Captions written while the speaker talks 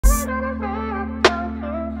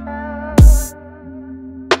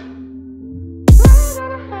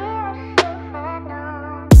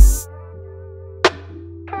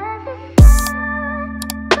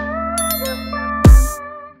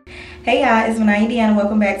Hey y'all, it's vaniahdianna.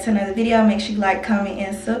 Welcome back to another video. Make sure you like, comment,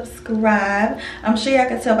 and subscribe. I'm sure y'all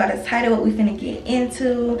can tell by the title what we finna get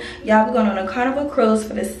into. Y'all, we're going on a Carnival cruise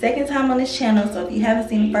for the second time on this channel. So if you haven't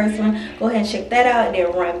seen the first one, go ahead and check that out and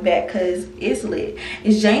then run back because it's lit.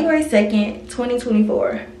 It's January 2nd,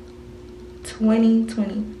 2024.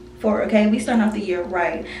 2024. Okay, we starting off the year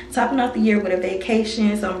right, topping off the year with a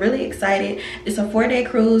vacation, so I'm really excited. It's a 4-day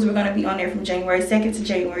cruise. We're going to be on there from January 2nd to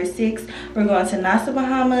January 6th. We're going to Nassau,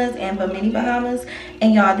 Bahamas and Bimini, Bahamas.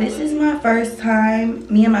 And y'all, this is my first time,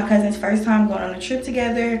 me and my cousin's first time going on a trip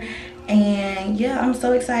together. And yeah, I'm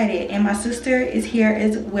so excited. And my sister is here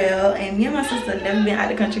as well, and me and my sister have never been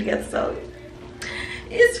out of the country together, so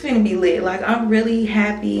it's finna be lit. Like, I'm really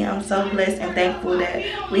happy. I'm so blessed and thankful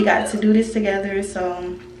that we got to do this together.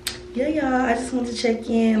 So yeah, y'all, I just want to check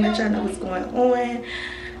in, let y'all know what's going on.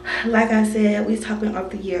 Like I said, we're topping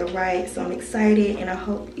off the year right, so I'm excited and I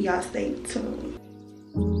hope y'all stay tuned.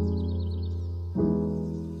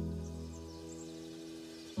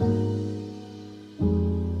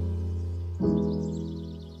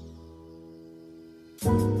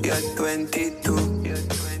 You're 22,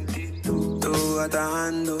 tú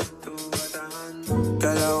atajando,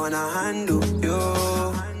 girl, I wanna handle you,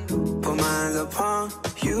 put my hands upon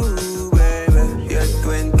you, baby. You're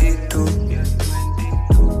 22,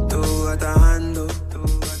 tú atajando,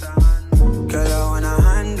 girl, I wanna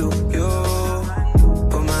handle you,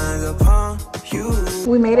 put my hands upon you.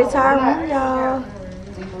 We made it to our room, y'all.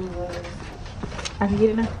 I can get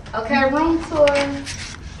it now. Okay, room tour.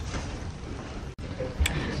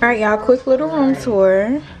 All right, y'all, quick little room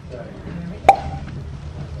tour.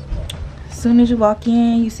 As soon as you walk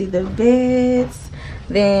in, you see the beds.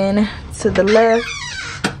 Then to the left,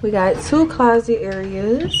 we got 2 closet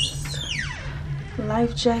areas,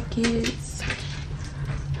 life jackets.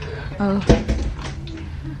 Oh,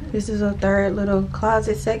 this is a 3rd little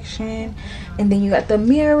closet section. And then you got the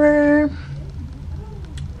mirror,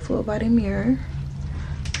 full body mirror.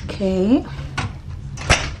 Okay,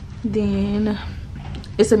 then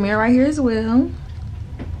it's a mirror right here as well.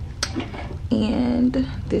 And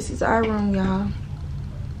this is our room, y'all.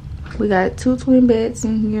 We got 2 twin beds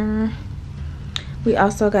in here. We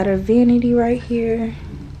also got a vanity right here.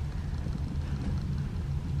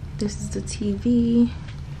 This is the TV.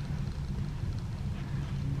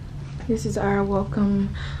 This is our welcome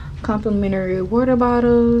complimentary water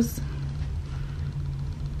bottles.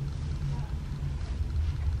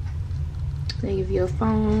 They give you a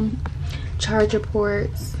phone, charger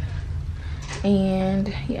ports,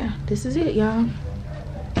 and yeah, this is it, y'all.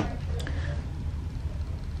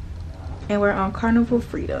 And we're on Carnival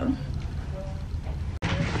Freedom.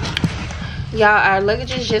 Y'all, our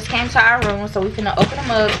luggages just came to our room, so we're finna open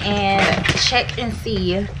them up and check and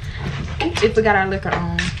see if we got our liquor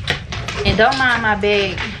on. And don't mind my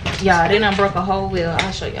bag, y'all. They done broke a whole wheel.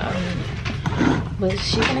 I'll show y'all. But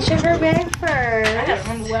she gonna check her bag first. I gotta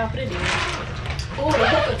remember where I put it in. Oh, the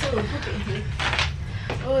hookah too. Hookah in here.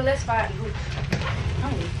 Oh, let's find the hookah.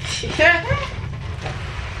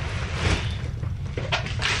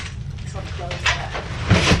 It's on the close side.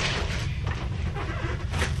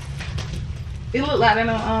 It look like they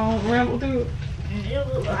don't ramble through. It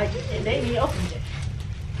look like it. They need open it.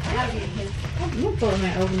 Gotta be in here. You pulling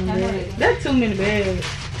that open the bag. That's too many bags.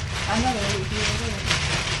 I know that would be in here.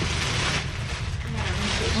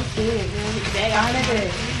 What's it, girl? They All that bag.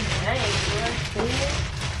 That ain't good.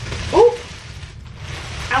 Ooh!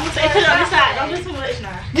 I'm gonna say put it on this side. Don't do too much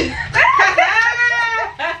now.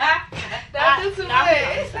 Don't do too much.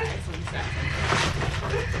 It's on the side.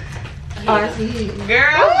 Oh, I see it.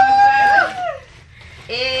 Girl!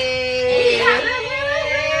 Hey!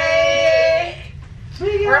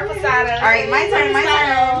 Alright, my turn.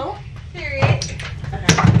 Period.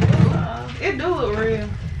 It do look real.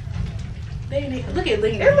 Look at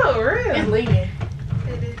leaning. It look real. It's leaning.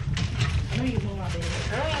 I know you move my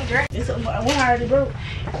bed. It's one already broke.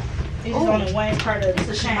 It's just only one part of it. It's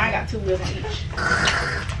a shame. I got 2 wheels on each.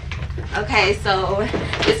 Okay, so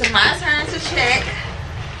it's my turn to check.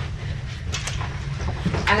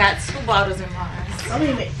 I got 2 bottles in mine. I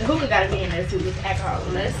mean, the hookah gotta be in there too with alcohol.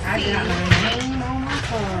 Let's see. I got my name on my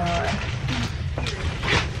card.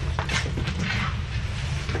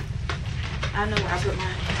 I know where I put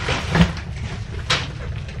mine.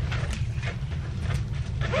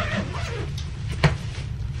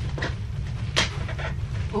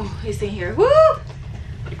 Oh, it's in here. Woo!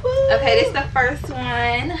 Woo! Okay, this is the first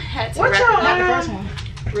one. Had to What wrap y'all it got the up first one?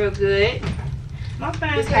 real good. My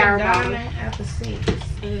fan It's said Carnival. diamond after 6.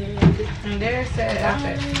 And there said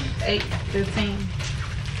after 8:15.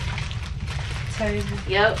 Table.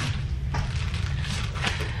 Yep.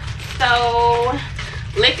 So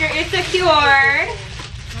Liquor is secured. I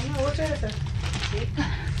don't know what yours is.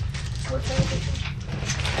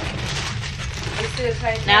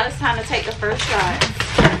 Now it's time to take the first shot.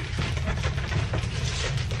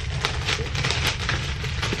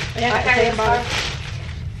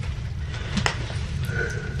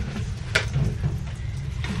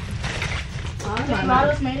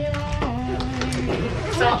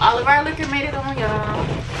 So all of our liquor made it on, y'all.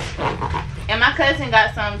 And my cousin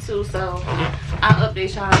got some too, so I'll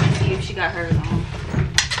update y'all and see if she got hers on.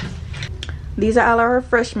 These are all our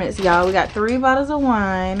refreshments, y'all. We got 3 bottles of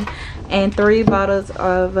wine and 3 bottles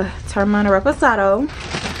of Termina Reposado.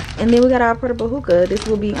 And then we got our portable hookah. This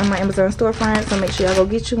will be on my Amazon storefront, so make sure y'all go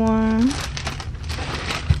get you one.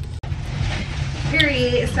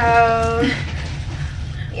 Period. So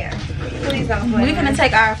yeah, please don't play. We're gonna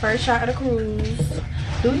take our first shot of the cruise.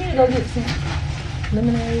 Do we need to go get some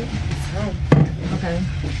lemonade? Okay,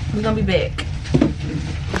 we're gonna be back.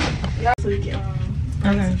 So we can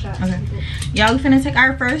Okay. Y'all, we finna take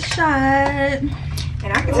our first shot. And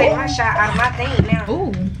I can take my shot out of my thing now.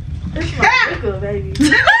 Ooh. This my liquor, baby.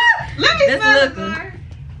 Let me That's smell liquor. it. Mar.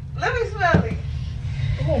 Let me smell it.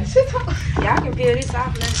 Y'all can peel this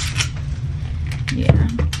off now. Yeah.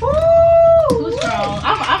 Too strong.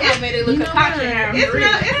 I'm gonna make it look a concoction now. It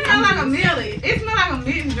smell like a millie. It smell like a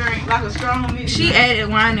mixed drink, like a strong mixed She added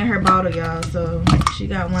wine in her bottle, y'all, so she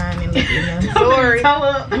got wine and liquor in there. Sorry.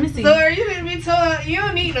 Let me see. Sorry, you didn't be told. You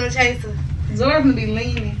don't need no chaser. Zora gonna be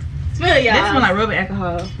leaning. Smell it, y'all. That smell like rubbing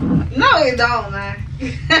alcohol. No, it don't, man.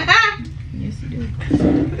 Yes, it do.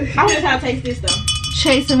 I want y'all to taste this though.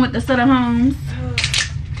 Chasing with the Southern Homes.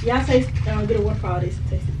 Y'all taste. Get a water for all this.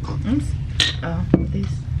 Taste it. Oh, this.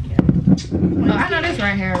 Oh, I know this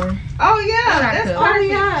right here. Oh yeah, that's good. perfect.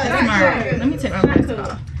 yeah, That's smart. Let me take my glasses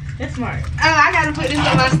off. That's smart. Oh, I gotta put this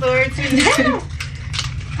on my story too.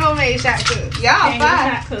 Homemade shot cup. Y'all fine.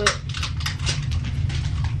 Shot cup.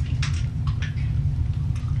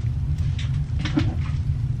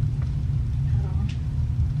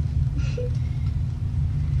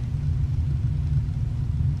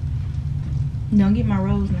 Don't get my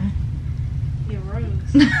rose now. Your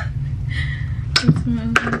rose.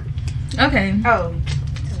 Okay. Oh.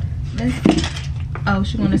 Oh,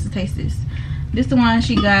 she wants us to taste this. This the one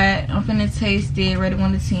she got. I'm finna taste it. Rate it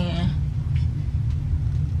 1 to 10.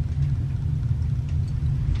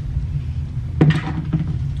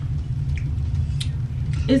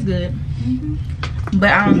 It's good. But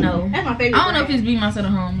I don't know. That's my favorite. I don't know if it's be my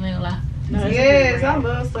Southern Home. Ain't gonna lie. No, Yes, I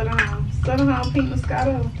love Southern Home. Southern Home pink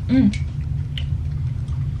Moscato.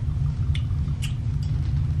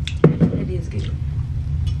 It is good.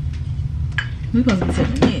 We supposed to be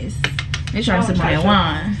sipping this. They trying to sip on that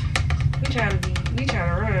wine. We trying to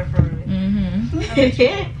run from it.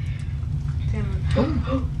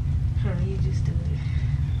 Oh. You just do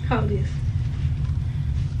it. Hold this.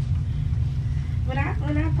 When I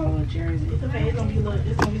pull a jersey, It's okay. It's gonna be a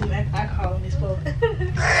little alcohol in this bowl. I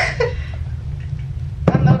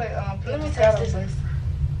know that Let me taste this.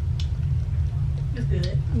 It's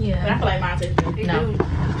good. But I Yeah. feel like mine tastes good. No.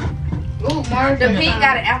 Ooh, Mark. The pink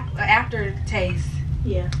got an aftertaste.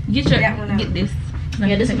 Yeah. Get this.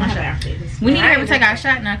 Yeah, this take is my my shot. after. We need to ever take our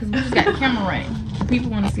shot now because we just got the camera running. People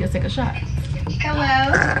want to see us take a shot.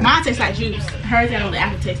 Hello. Mine tastes like juice. Hers got a little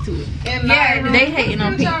aftertaste to it. Yeah, They hating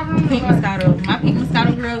on pink Moscato. My pink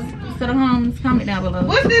Moscato girls, Southern Homes, comment down below.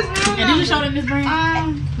 What's this room? And did you show them this brand?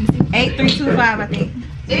 8325, I think.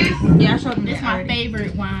 Yeah, I showed them It's this my already.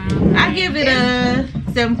 favorite wine. I give it a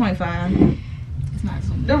 7.5. It's not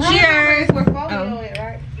so The room Cheers. is where Folio Oh. at,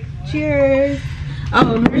 right? Cheers.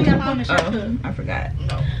 Oh, We got on the shot cup. I forgot.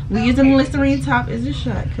 We using Listerine top as a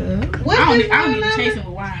shot cup. What's I this don't room even number? chase it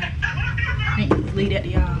with wine. I think leave that to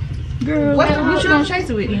y'all. Girl, What's the what you gonna chase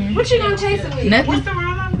it with then? What you gonna chase it with? Nothing. What's the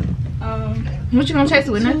room number? What you gonna chase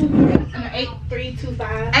it with? Nothing.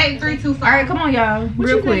 8325. 8325. All right, come on, y'all.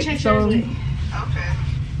 Real you gonna quick. chase So, yours with? Okay.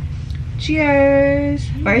 cheers.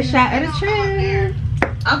 First shot of the trip.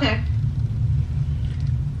 Okay.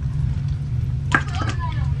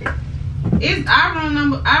 It's our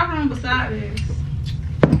room beside this.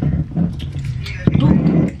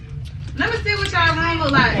 Let me see what y'all room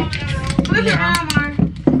look like. Flip it around, Mark.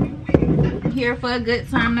 Here for a good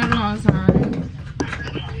time, not a long time.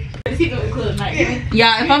 Let's keep it with club night.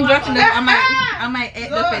 Yeah, if I'm dressing up, I might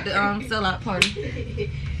act up at the sellout party.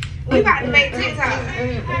 We about to make TikTok.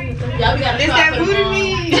 Y'all, we got This that booty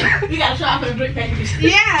meat. We got to try for the drink package.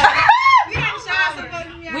 Yeah. We got to show some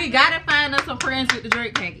booty meat. We gotta find us some friends with the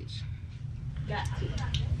drink package. Got to.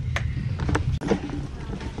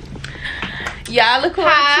 Y'all look cool.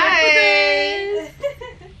 Hi.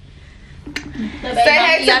 Say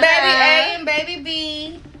hey to baby A and baby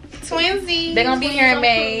B. Twinsies. They're gonna be here in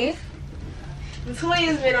May. The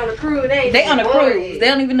twins been on a cruise. They on a cruise. They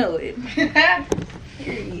don't even know it.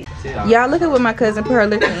 Y'all look at what my cousin put her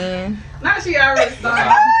liquor in. Not she already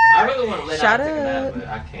started. I really want to let Shut out take a nap, up. but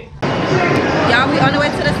I can't. Y'all, we on the way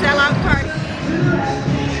to the sellout party.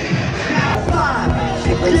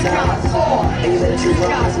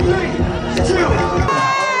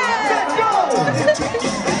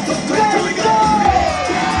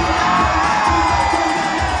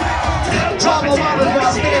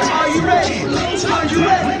 Are you ready? Are you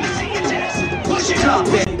ready? Push it up.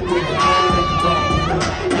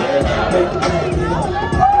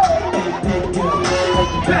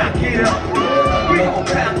 Back it up. We gon'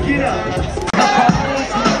 back it up.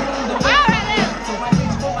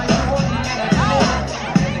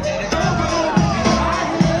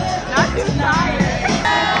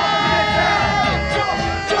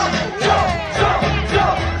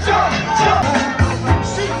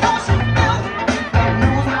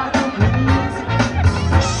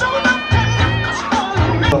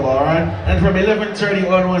 From 11:30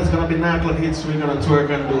 onwards, it's gonna be nightclub hits. We're gonna twerk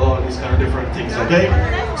and do all these kind of different things, okay?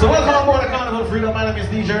 So welcome aboard the Carnival Freedom. My name is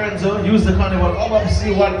DJ Renzo. Use the Carnival up,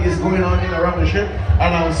 see what is going on in around the ship,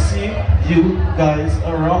 and I'll see you guys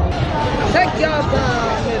around. Take your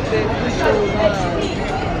time.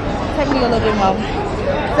 Take me a little bit more.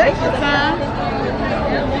 Take your time.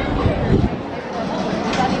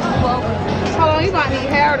 Hold on, you might need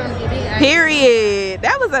hair to get in. Period.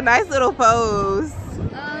 That was a nice little pose.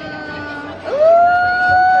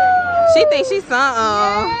 She thinks she's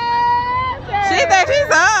something. She thinks she's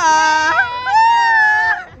something.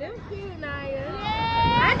 Them cute, Naya.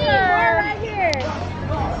 I need more right here.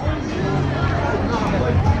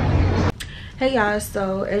 Hey y'all,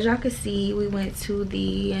 so as y'all can see, we went to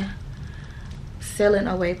the sailing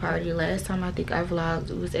away party. Last time I think I vlogged,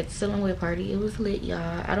 it was at the sailing away party. It was lit,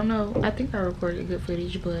 y'all. I don't know, I think I recorded good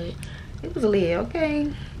footage, but it was lit,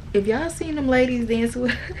 okay? If y'all seen them ladies dance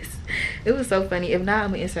with us, it was so funny. If not,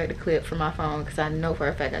 I'm gonna insert the clip from my phone because I know for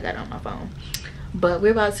a fact I got it on my phone. But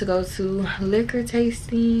we're about to go to liquor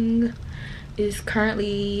tasting. It's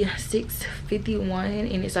currently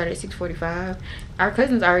 6:51 and it started at 6:45. Our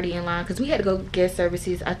cousin's already in line because we had to go guest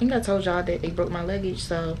services. I think I told y'all that they broke my luggage,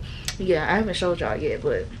 so yeah, I haven't showed y'all yet,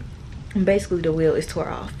 but basically the wheel is tore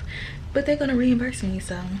off. But they're gonna reimburse me,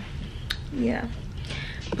 so yeah.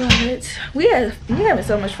 But we having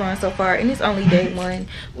so much fun so far, and it's only day one.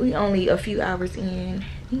 We only a few hours in.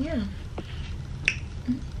 Yeah.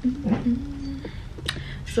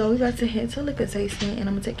 So we about to head to liquor tasting, and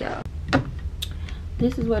I'm gonna take y'all.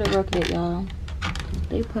 This is what it worked at, y'all.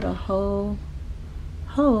 They put a hole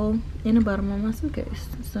in the bottom of my suitcase.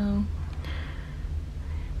 So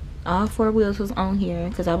all 4 wheels was on here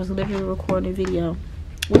because I was literally recording a video.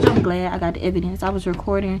 Which I'm glad I got the evidence. I was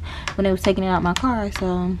recording when they was taking it out my car,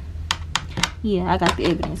 so yeah, I got the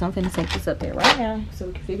evidence. I'm finna take this up there right now so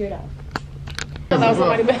we can figure it out.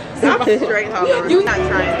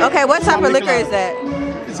 Okay, what type of liquor is that?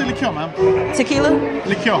 It's a liqueur, ma'am. Tequila?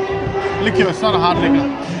 Liqueur. Liqueur, it's not a hard liquor.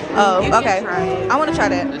 Oh, okay. I want to try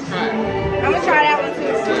that. Let's try it. I'm gonna try that one too.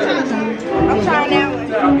 I'm trying that one.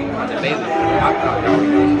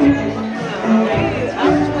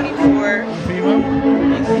 I'm 24. Fever.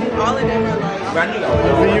 All of them are like...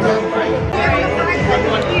 Fever.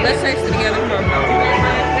 Let's taste it together. I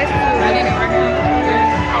need it right here.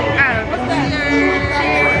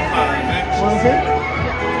 What's that?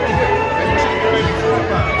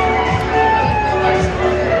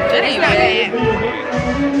 That ain't bad.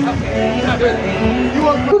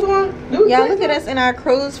 Y'all look at us and our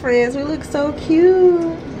cruise friends. We look so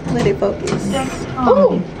cute. Let it focus.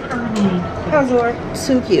 Oh, How's yours?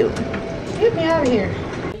 too cute. Get me out of here.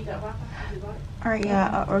 Alright,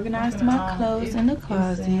 y'all, I organized my clothes in the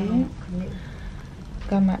closet.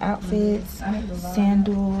 Got my outfits,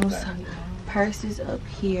 sandals, purses up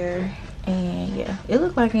here. And yeah, it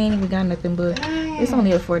looked like I ain't even got nothing, but it's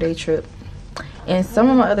only a 4-day trip. And some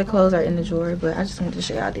of my other clothes are in the drawer, but I just wanted to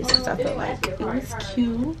show y'all this because I felt like it was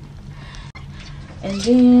cute. And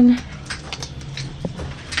then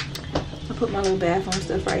I put my little bathroom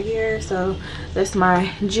stuff right here. So that's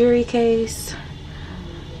my jewelry case,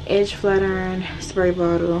 edge flat iron, spray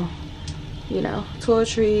bottle, you know,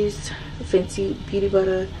 toiletries, Fenty beauty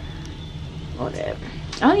butter, all that.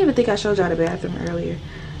 I don't even think I showed y'all the bathroom earlier.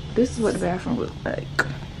 This is what the bathroom looked like.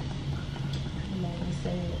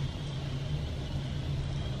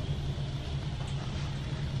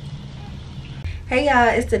 Hey y'all,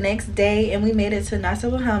 it's the next day and we made it to Nassau,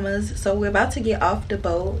 Bahamas. So we're about to get off the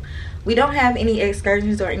boat. We don't have any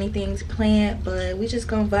excursions or anything planned, but we just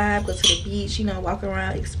gonna vibe, go to the beach, you know, walk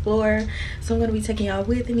around, explore. So I'm gonna be taking y'all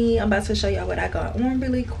with me. I'm about to show y'all what I got on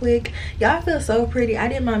really quick. Y'all feel so pretty. I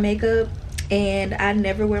did my makeup and I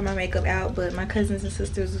never wear my makeup out, but my cousins and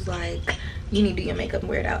sisters was like, you need to do your makeup and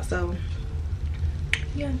wear it out. So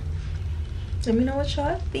yeah, let me know what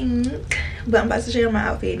y'all think. But I'm about to show you my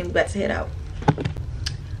outfit and we're about to head out.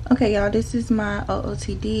 Okay y'all, this is my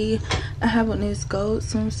OOTD. I have on this gold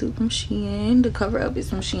swimsuit from Shein. The cover up is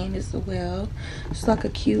from Shein as well. It's like a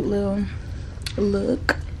cute little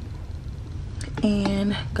look.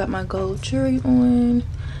 And got my gold jewelry on,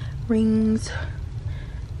 rings,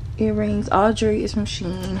 earrings. All jewelry is from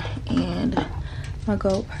Shein. And my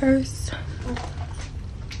gold purse.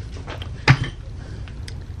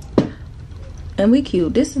 And we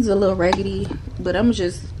cute. This is a little raggedy, but I'm gonna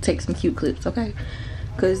just take some cute clips, okay?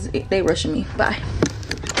 Because they rushing me. Bye.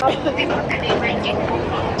 Walk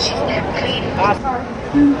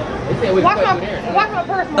my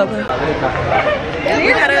purse. Okay.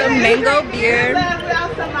 We got a mango beer.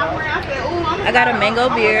 I got a mango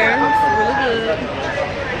beer. It's really good.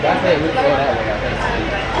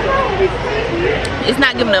 It's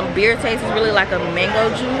not giving them beer taste. It's really like a mango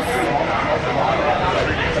juice.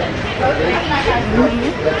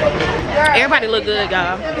 Everybody look good,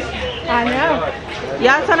 y'all. I know.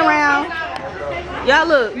 Y'all turn around. Y'all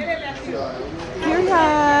look. Period.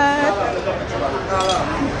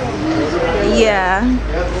 Yeah.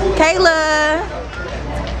 Kayla.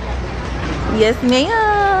 Yes,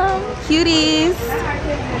 ma'am. Cuties.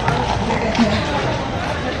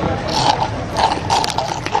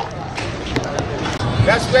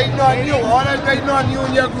 That's waiting on you. All that's waiting on you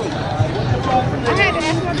and your group.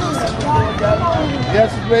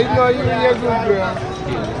 Yes, it's waiting on you and your group, girl.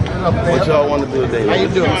 What y'all want to do today? How you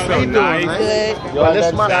doing? How you doing? Good. Well,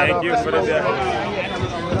 this month, thank you for the day.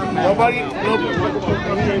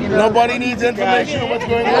 Nobody needs information on what's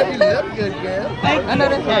going on. You look good, girl. I know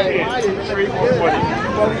that's right.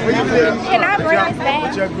 Can I bring this back?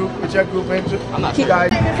 What's your group into?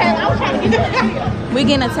 Guys. We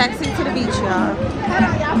getting a taxi to the beach, y'all.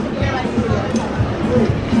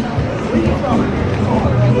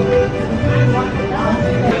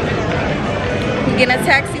 We getting a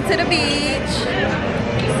taxi to the beach.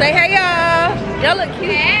 Say hey, y'all. Y'all look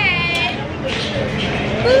cute. Hey.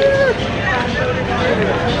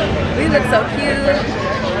 We look so cute.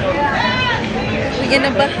 We in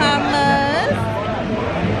the Bahamas.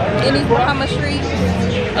 In these Bahama streets.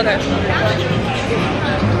 Okay.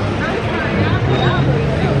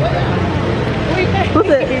 Who's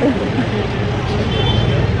it?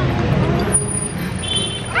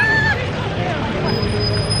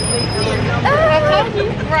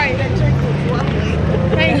 Right, that drink was lovely.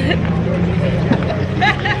 Thank you.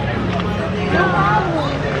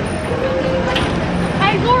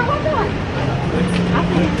 Hey, Laura, what's up?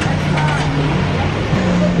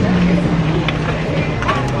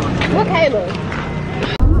 Look, Kayla.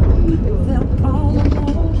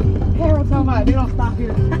 Carol talking about they don't stop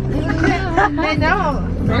here. They know.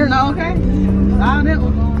 They're not okay. All that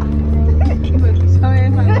was going on.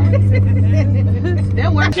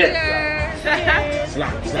 They'll work here.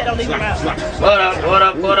 What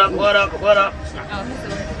up?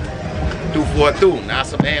 242. Now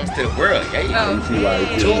some hams to the world. Yeah.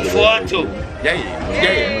 242.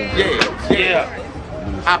 Yeah.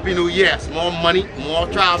 Happy New Year. More money, more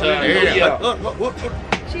travel. Yeah.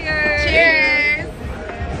 Cheers.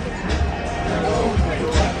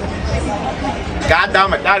 God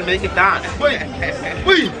damn it, that'll make it down. Wait.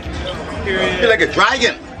 Feel like a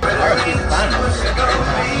dragon.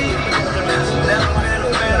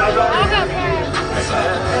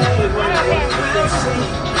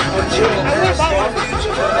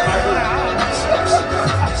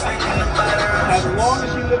 As long as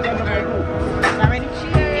you live under my roof. Already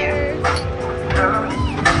cheers.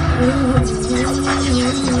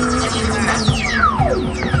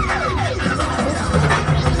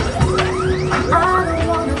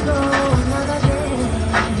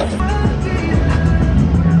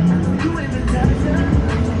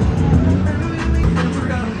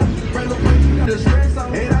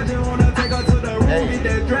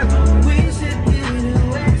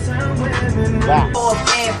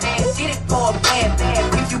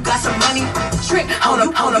 If you got some money, trick, hold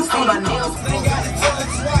up, my nails.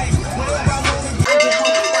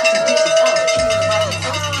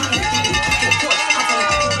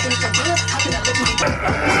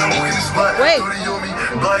 Wait.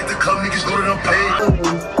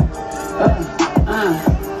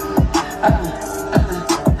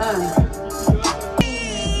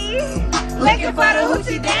 Looking for the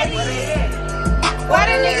hoochie daddy. Why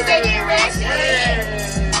the niggas they get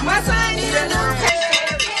ratchet? My son need a new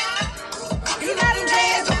pants. You got them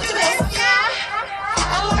jazz on the best, yeah.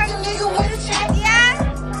 I look like a nigga with a check,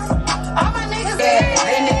 yeah. All my niggas, yeah.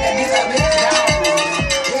 They nigga be like, bitch,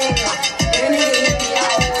 yeah. They nigga be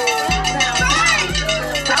out.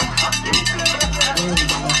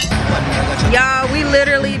 Y'all, we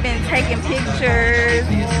literally been taking pictures.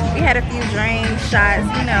 We had a few drinks, shots,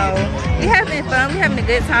 you know. We having fun, we having a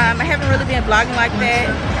good time. I haven't really been vlogging like that,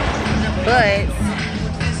 but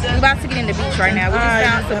we're about to get in the beach right now. We just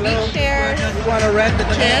found some beach chairs. You want to rent the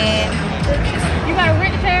chair? You gotta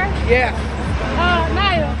rent the chair? Yeah.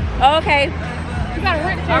 Naya. Oh, okay. You gotta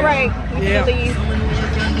rent the chair. All right. We can leave.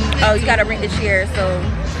 Oh, you gotta rent the chair, so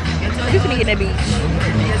we can get in the beach.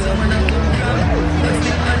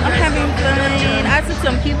 I'm having fun. I took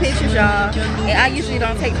some cute pictures, y'all. And I usually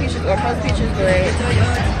don't take pictures or post pictures, but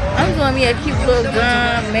I'm doing me a cute little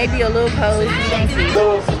gun, maybe a little pose. You can see.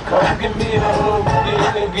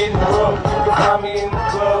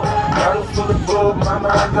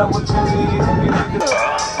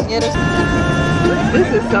 Yeah, this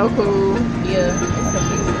is so cool. Yeah, it's so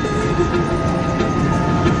cute.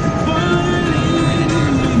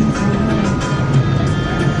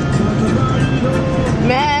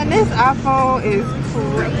 Man, this iPhone is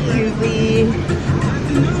crazy.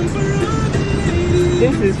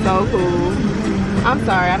 This is so cool. I'm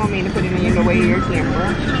sorry, I don't mean to put it in the way of your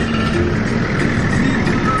camera.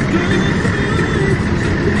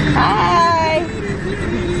 Hi.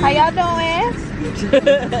 How y'all doing?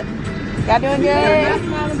 Y'all doing good?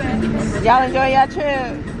 Y'all enjoy your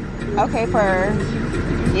trip? Okay, purr.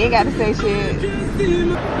 You ain't got to say shit.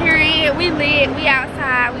 Period. We lit. We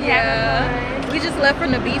outside. We having fun. We just left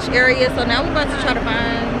from the beach area, so now we're about to try to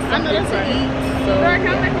find something to eat. So.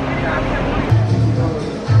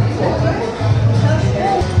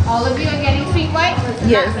 All of you are getting feet wet?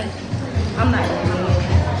 Yes. I'm not.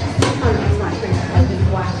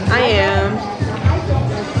 I am.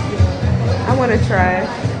 I want to try.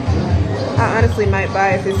 I honestly might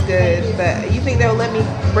buy if it's good, but you think they'll let me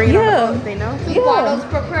bring it on the boat if they know? Two bottles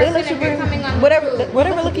per person if you're coming on whatever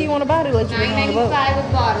liquor you want to buy, they let you bring on the boat. $9.95 a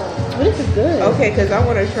bottle. Well, this is good. Okay, because I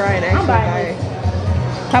want to try and actually buy.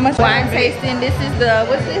 How much wine tasting? This is the,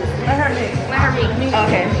 what's this? Let her mix.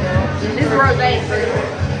 Okay. This is rosé.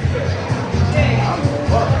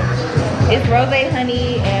 It's rosé,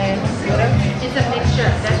 honey, and whatever. It's a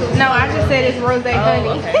mixture. That's what No, I just said it's rosé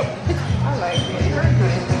honey. Okay. I like it.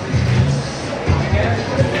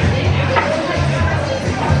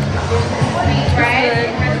 right?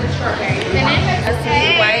 Strawberry. Finish. A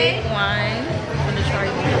sweet white wine. I'm gonna try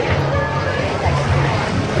it.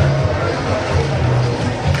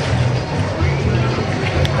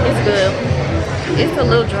 It's good. It's a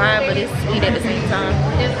little dry, but it's sweet at the same time.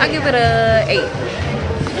 I give it a 8.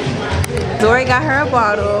 Dory got her a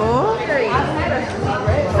bottle.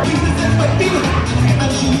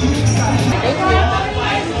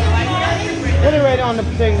 Put it right on the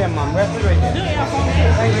thing there, Mom. Rest it right there.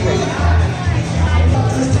 Thank you.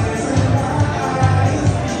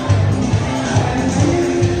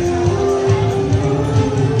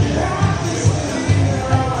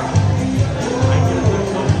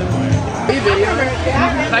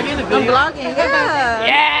 I'm vlogging, yeah.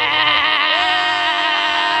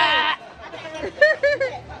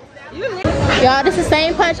 Y'all, this is the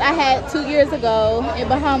same punch I had 2 years ago in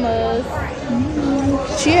Bahamas.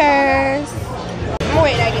 Cheers.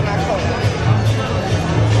 Wait, I get my coat.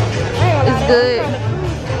 It's good.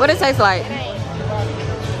 What it tastes like?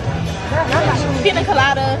 Pina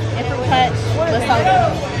colada and fruit punch with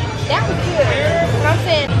soda. That was good. I'm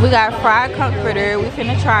saying. We got fried comforter. We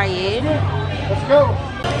finna try it. Let's go.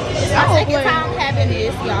 It's my second time having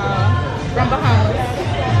this, y'all. From Bahamas.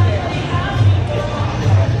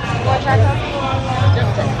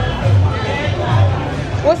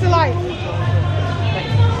 What's it like?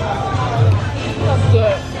 That's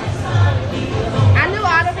good. I knew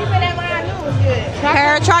all the people that I knew was good.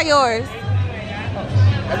 Kara, try yours.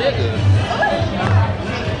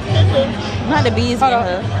 Not the bees in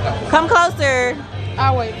her. Come closer.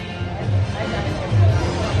 I'll wait.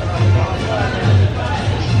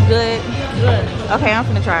 Good. Good. Okay, I'm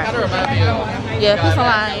finna try it. Yeah, put some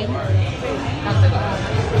lime.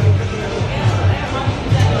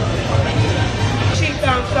 She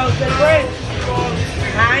found so good.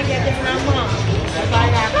 I ain't get this no more. That's all I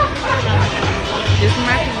got. This is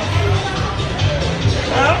my piece.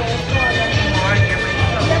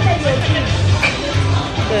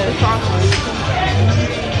 Good.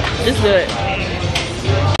 It's good.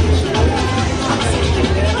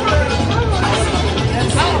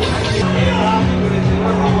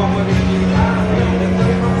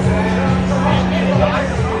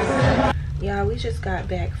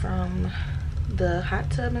 back from the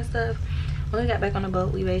hot tub and stuff. When we got back on the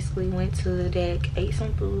boat, we basically went to the deck, ate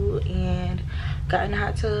some food, and got in the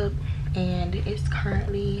hot tub. And it's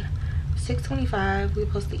currently 6:25. We're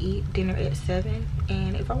supposed to eat dinner at 7.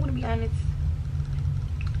 And if I want to be honest,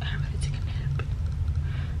 I'd rather take a nap.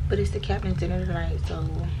 But it's the captain's dinner tonight, so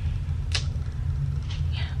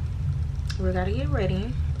yeah, we gotta get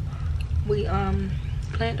ready. We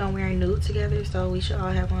planned on wearing nude together, so we should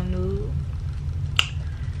all have on nude.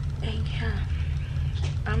 And yeah,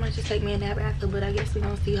 I might just take me a nap after, but I guess we're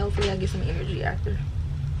gonna see. Hopefully I get some energy after.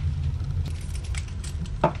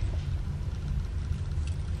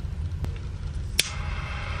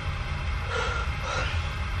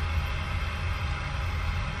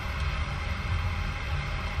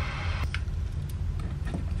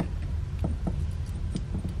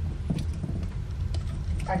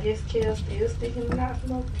 I guess Kel's still sticking the knot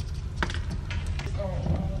smoke.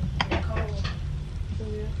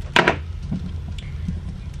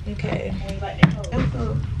 Okay.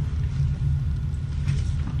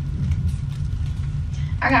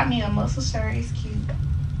 I got me a muscle shirt. It's cute.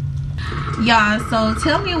 Y'all, so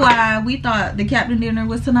tell me why we thought the captain dinner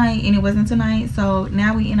was tonight and it wasn't tonight. So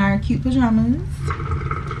now we in our cute pajamas.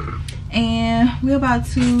 And we're about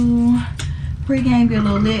to pre-game, be a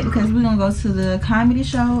little lit because we're gonna go to the comedy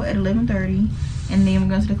show at 11:30, and then we're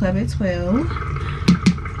going to the club at 12.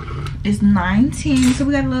 It's 9:10, so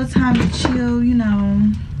we got a little time to chill, you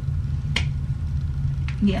know.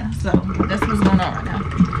 Yeah, so that's what's going on right now.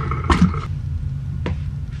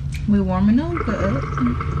 We're warming up.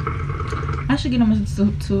 I should give them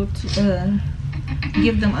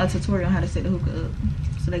give them a tutorial on how to set the hookah up,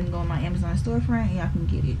 so they can go on my Amazon storefront and y'all can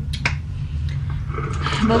get it.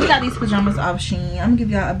 But we got these pajamas off Shein. I'm gonna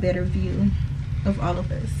give y'all a better view of all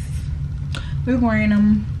of us. We're wearing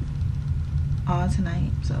them all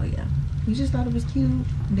tonight, so yeah. We just thought it was cute.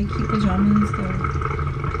 They cute pajamas, so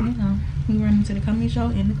you know, we were into the comedy show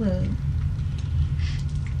in the club.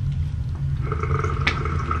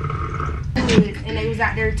 And they was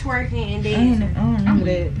out there twerking and dancing. I don't remember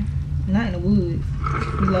that. Not in the woods.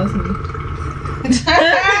 You lost me.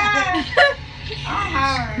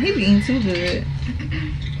 He be eating too good.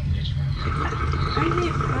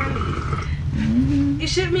 It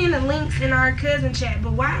should be in the links in our cousin chat,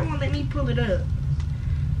 but why it won't let me pull it up?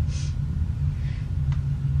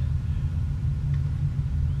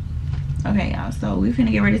 Okay, y'all, so we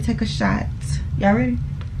finna get ready to take a shot. Y'all ready?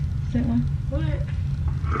 That one? What?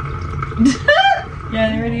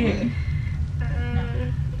 Y'all ready?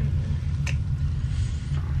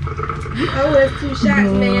 You owe us 2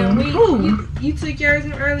 shots, man. You took yours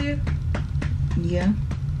in earlier? Yeah.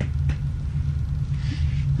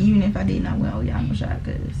 Even if I did not, well, y'all no shot,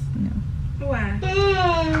 cause you know. Why?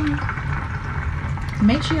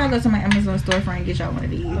 Make sure y'all go to my Amazon storefront and get y'all one of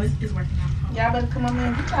these. Oh, it's working out. Y'all better come on in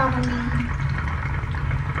and get y'all one of these.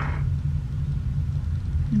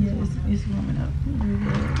 Yeah, it's warming up really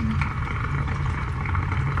good.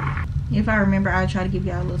 If I remember, I'll try to give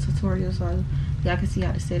y'all a little tutorial so y'all can see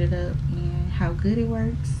how to set it up and how good it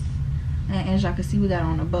works. And as y'all can see, we got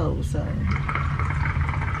on a boat, so.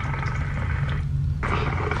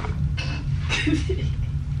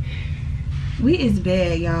 We is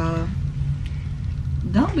bad, y'all.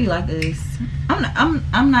 Don't be like us.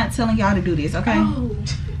 I'm not telling y'all to do this, okay? Oh.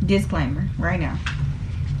 Disclaimer right now.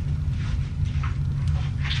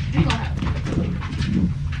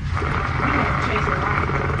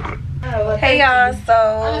 Hey y'all,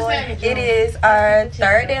 so it is our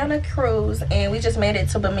 3rd day on the cruise and we just made it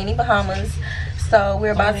to Bimini, Bahamas. So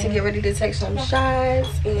we're about to get ready to take some shots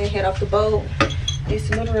and head off the boat. It's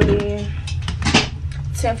literally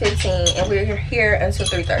 10:15 and we're here until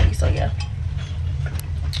 3:30, so yeah.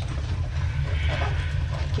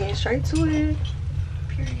 Getting straight to it.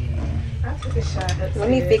 Period. I took a shot. Let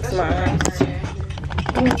me fix mine.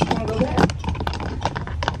 You wanna go back?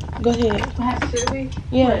 Go ahead. Should we?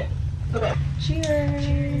 Yeah. Go back. Cheers.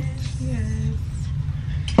 Cheers.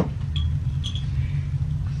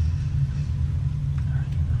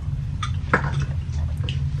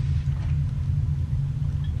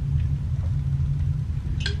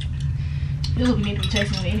 You need to be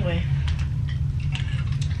tasting it anyway.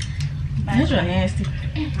 That's real nasty.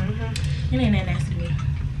 It ain't that nasty to me.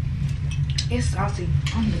 It's saucy.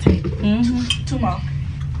 I'm gonna take it. 2 more.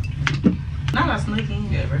 Now I snuck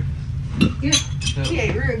in. Yeah, right? Yeah. She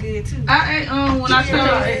ate real good too. I ate when I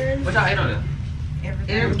started. What y'all ate on there?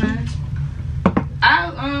 Everything. I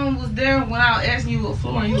was there when I was asking you what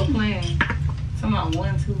floor and you were playing. Talking about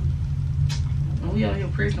 1, 2. And we out here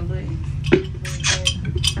pressing buttons.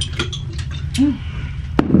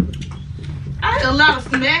 I had a lot of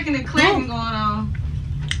smacking and clacking going on.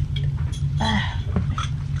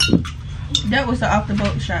 That was the off the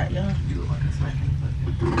boat shot, y'all.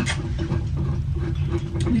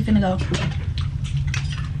 We finna go.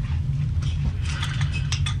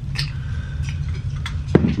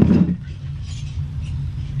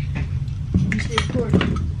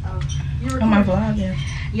 On my vlog, yeah.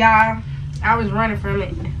 Y'all, I was running from it,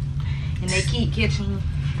 and they keep catching me.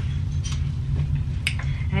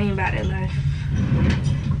 I ain't about that life.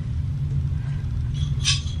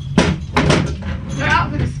 Your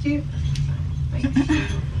outfit is cute. Thank you.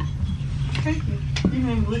 Thank you. You didn't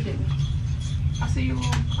even look at me. I see your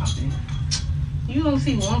little outfit. You don't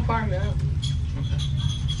see one part of the outfit.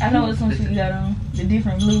 I know what some shit you got on. The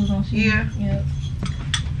different blues on shit. Yeah. Yep.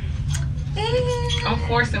 I'm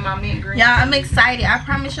forcing my mint green. Y'all, I'm excited. I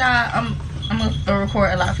promise y'all, I'm gonna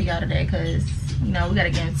record a lot for y'all today, cause you know we gotta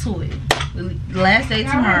get into it. Last day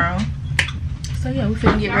tomorrow. So yeah, we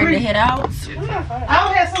finna get ready to head out. I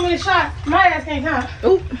don't have so many shots. My ass can't count.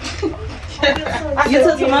 Oop. You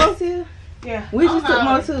took some more too? Yeah. We just took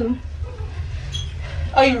more too.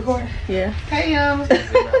 Oh, you recording? Yeah. Hey, I'm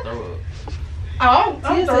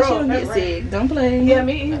Tia said she don't get sick. Don't play. Yeah,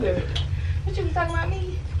 me either. What you be talking about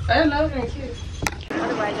me? I love her cute.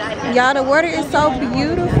 Y'all, the water is so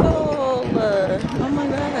beautiful. Oh my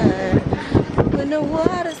god. When the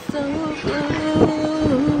water's so blue.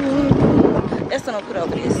 That's what I'm gonna put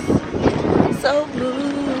over this. So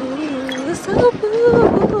blue. So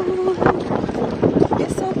blue.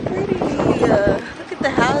 It's so pretty. Look at the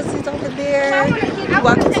houses over there. You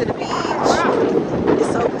walk into the beach.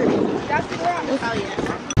 It's so pretty. Oh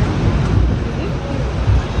yeah.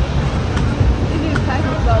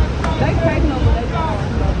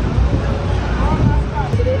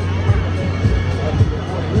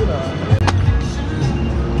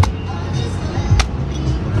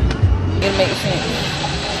 It makes sense.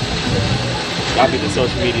 I'll be the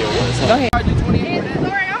social media one. Go ahead.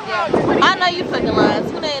 I know you fucking lying.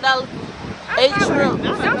 $28 8 shrimp.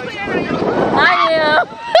 I am.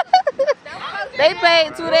 They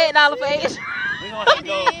paid $28 for 8 shrimp.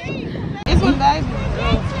 This one, baby.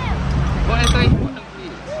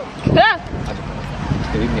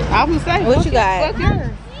 I was saying. What you got? Fuck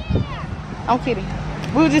yours. I'm kidding.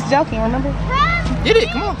 We were just joking, remember? Get it,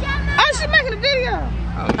 come on. Oh, she's making a video.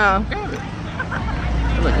 Oh.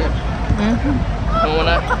 Look good. Don't want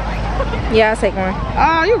that? Yeah, I'll take one.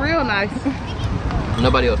 Oh, you're real nice.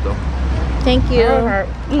 Nobody else though. Thank you.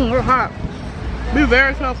 We're hot. Be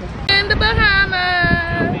very careful. In the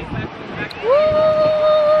Bahamas. Woo!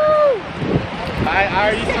 I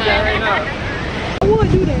already see that right now. I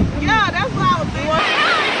would do that. Yeah, that's what I was doing.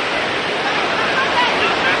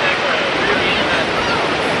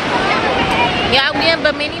 Yeah, we in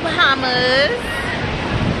Bimini, Bahamas.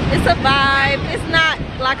 It's a vibe. It's not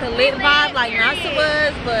like a lit vibe like Nassau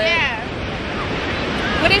was, but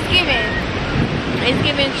What is giving? it's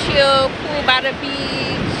giving chill, cool by the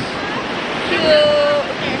beach, cute.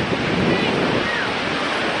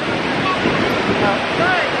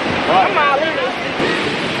 I'm all in it.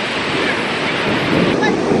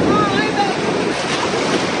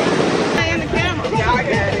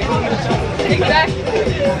 Exactly.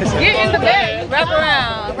 Get in the bed. Wrap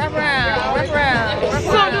around, wrap around, wrap around, wrap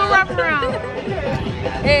We're gonna do a around. wrap around.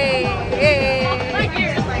 Hey, hey.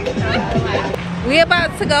 We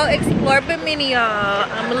about to go explore Bimini, y'all.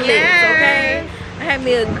 I'm lit, okay? I had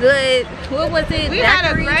me a good, what was it? We had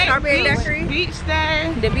a Daiquiri, great strawberry daiquiri. beach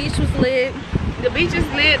day. The beach was lit. The beach is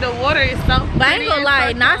lit. The water is so But I ain't gonna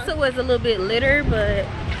lie, Nassau was a little bit litter, but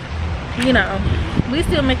you know, we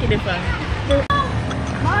still making it fun.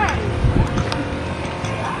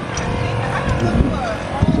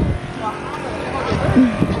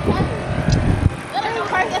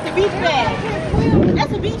 That's a beach bag.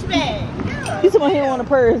 That's a beach bag. You talking him on a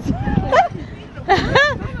purse. Come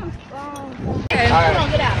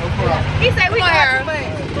on, get out. He said we got too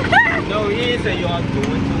much. No, he didn't say y'all doing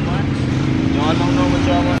too much. Y'all don't know what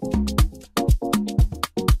y'all want.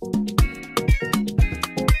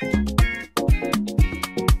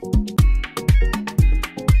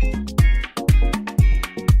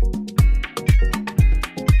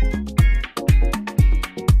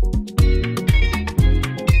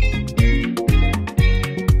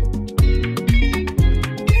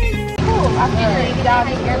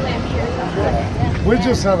 We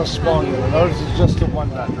just have a small unit. Ours is just a 1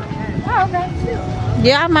 bedroom.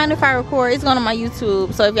 Yeah, I mind if I record. It's going on my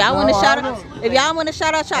YouTube. So if y'all want to shout out, if y'all want to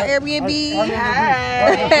shout out y'all Airbnb,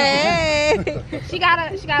 hey. She got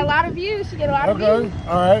a lot of views. She get a lot of views. Okay,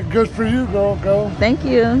 all right, good for you, girl. Go. Thank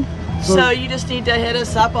you. So you just need to hit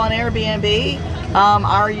us up on Airbnb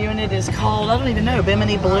Our unit is called, I don't even know,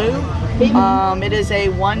 Bimini Blue. It is a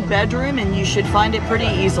 1-bedroom, and you should find it pretty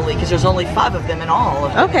easily because there's only 5 of them in all.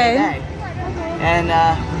 Okay.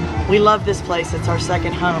 And we love this place. It's our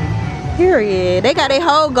second home. Period. They got a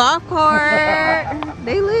whole golf cart.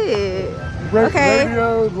 They lit. Okay.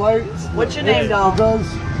 Radio, lights. What's your name, dog?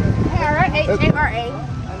 H-A-R-A.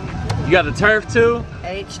 You got the turf too?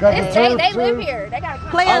 They live here. They got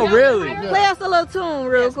Oh, really? Play us a little tune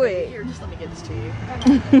real quick. Here, just let me get this to you.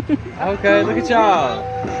 Okay, look at y'all.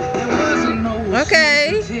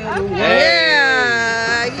 Okay.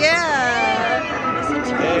 Yeah.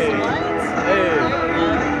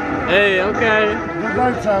 Hey, okay. The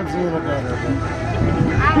nighttime's a little better.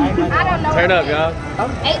 I don't know. Turn up, y'all.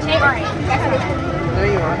 H-A-R-A.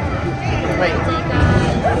 There you are. Wait.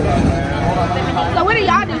 So what do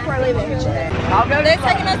y'all do for a living? They're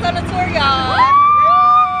taking us on a tour, y'all.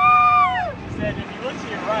 Said if you look to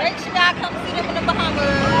your right. Make sure y'all come see them in the Bahamas.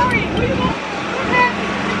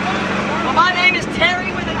 Well, my name is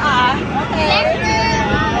Terry with an I.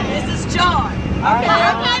 Okay. This is John.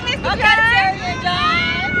 Okay, Mr. Terry and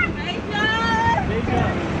John. Hey, John.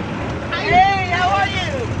 Hey, how are you?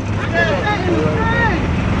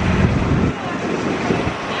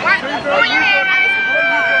 Throw your hand. Right, throw your hand.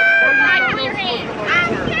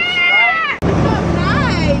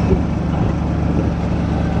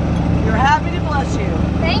 You're happy to bless you.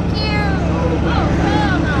 Thank you.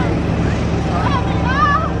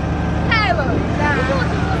 Hey, look.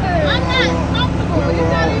 I'm not comfortable.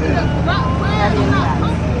 You're not even a rock player. I'm not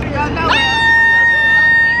comfortable.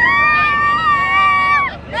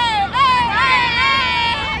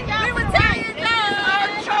 We were telling you This is our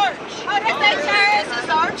church. Oh, that's their church. This is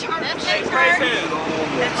our church.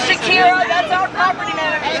 And Shakira, that's our property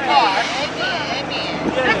manager's car.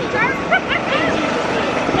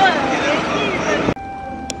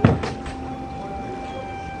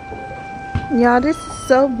 Y'all, this is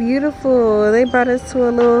so beautiful. They brought us to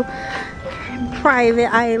a little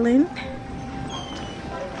private island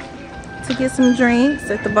to get some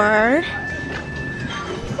drinks at the bar.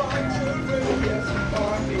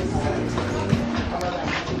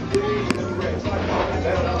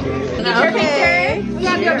 Okay. We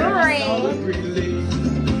got the boomerang.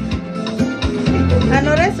 I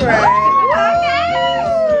know that's right.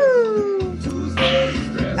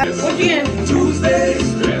 What you in?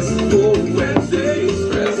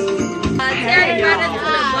 Terry brought us to the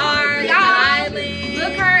bar, the island.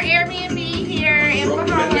 Look, her Airbnb here in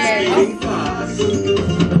Bahamas.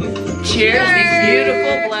 Cheers, this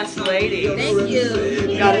beautiful, blessed lady. Thank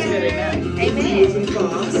you. God is good, amen.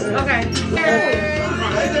 Amen. Okay.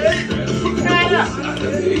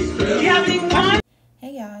 Do you have any wine?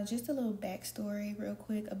 Hey y'all, just a little backstory real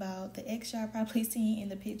quick about the ex y'all probably seen in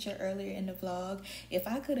the picture earlier in the vlog. If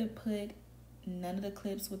I could have put none of the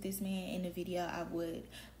clips with this man in the video, I would,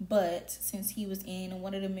 but since he was in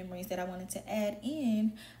one of the memories that I wanted to add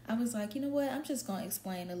in, I was like, you know what, I'm just gonna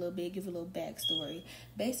explain a little bit, give a little backstory.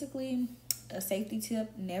 Basically, a safety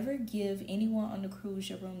tip: never give anyone on the cruise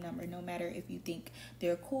your room number, no matter if you think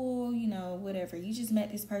they're cool, you know, whatever. You just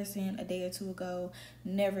met this person a day or two ago.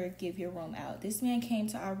 Never give your room out. This man came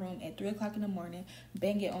to our room at 3 o'clock in the morning,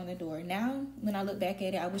 banging on the door. Now, when I look back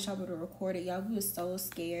at it, I wish I would have recorded. Y'all, we was so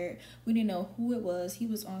scared. We didn't know who it was. He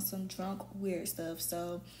was on some drunk, weird stuff.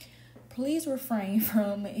 So please refrain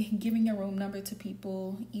from giving your room number to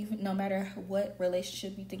people, even no matter what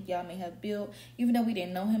relationship you think y'all may have built. Even though we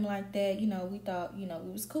didn't know him like that, you know, we thought, you know,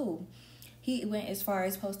 it was cool. He went as far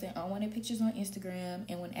as posting unwanted pictures on Instagram,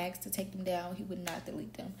 and when asked to take them down, he would not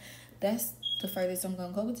delete them. That's the furthest I'm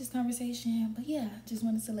gonna go with this conversation. But yeah, just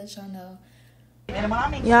wanted to let y'all know.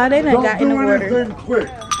 Y'all, they done got in the water. Quick.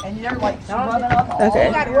 And you're like rubbing up. Okay.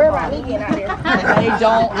 You gotta worry about me getting out there. They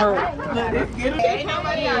don't hurt. Ain't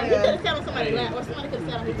nobody out there. You could have sat on somebody's lap, or somebody could have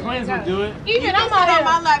sat on his lap. Twins would do it. Even I'm on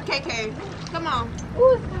my lap, KK. Come on.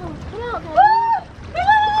 Ooh, come on,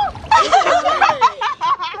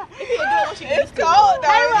 It's cold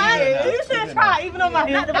though. You should try, even on my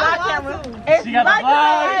vlog camera. She got the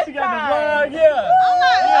vlog. She got the vlog. Yeah.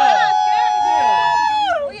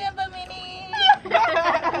 We in Bimini.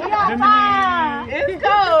 It's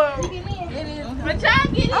cold. It is. But y'all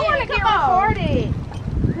get in. I want to get recorded.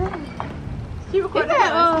 She recorded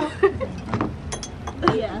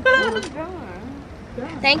Yeah.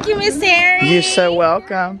 Thank you, Miss Terry. You're so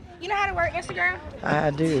welcome. You know how to work Instagram?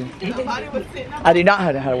 I do. I do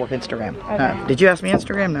not know how to work Instagram. Okay. No. Did you ask me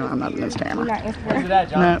Instagram? No, I'm not an Instagrammer. Not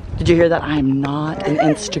Instagram. No. Did you hear that? I am not an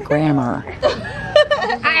Instagrammer.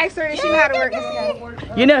 I asked her if she knew how to work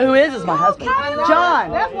Instagram. You know who is my husband.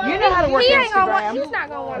 John, you know how to work He ain't gonna want, Instagram. he's not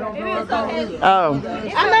gonna want to. Oh,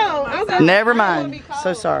 I know. never mind.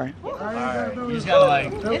 So sorry. You just gotta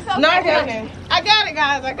like. It's okay. No, okay. I got it,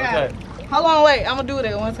 guys. I got it. Hold on, wait. I'm gonna do it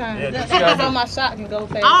at one time. Yeah, so my shot can go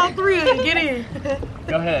fast. All three of you, get in.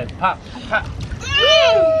 Go ahead. Pop. Pop.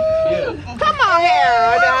 Yeah. Come on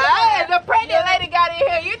here. The pregnant lady got in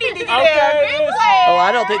here. You need to get in. Oh,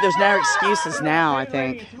 I don't think there's no excuses now, I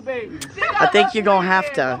think. I think you're gonna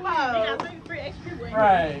have to.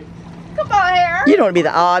 Right. Come on here. You don't want to be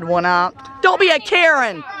the odd one out. Don't be a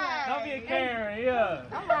Karen. Don't be a Karen, yeah.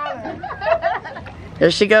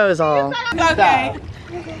 There she goes all. Okay.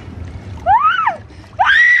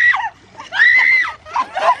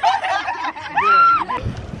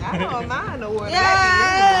 I don't mind no word.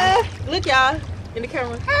 Yeah. Look, y'all. In the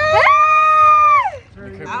camera. I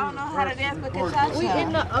don't know how to dance with the we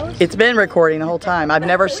in the ocean. It's been recording the whole time. I've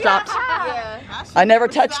never stopped. I never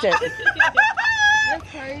touched it.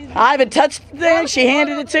 I haven't touched the thing. She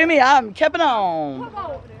handed it to me. I'm kept it on.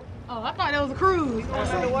 Oh, I thought that was a cruise.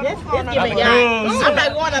 I'm not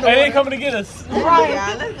going on the They ain't coming to get us. Right.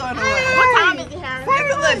 Yeah, let's go on the water. What time is it, Harry?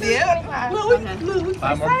 It's a little bit.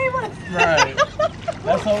 Right.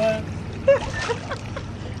 That's all that.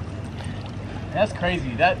 That's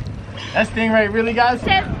crazy. That stingray really, guys?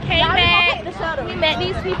 Came back. We met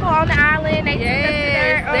these people on the island. They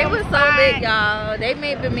They was so big, y'all. They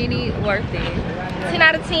made Bimini worth it. 10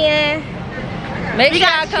 out of 10. Maybe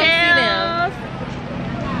y'all come see them.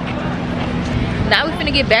 Now we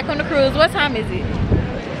finna get back on the cruise. What time is it?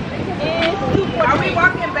 Are we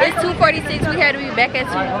walking back? It's 2:46. We had to be back at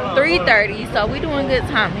 3:30, so we doing good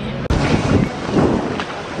timing.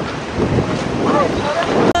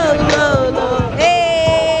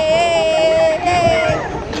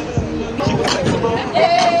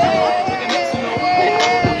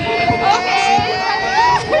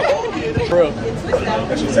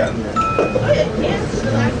 That's what's happening.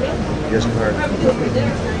 Yes,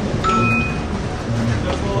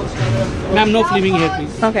 Ma'am, no filming here,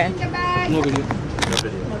 please. Okay. No video.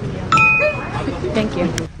 Thank you.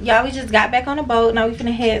 Y'all, we just got back on the boat. Now we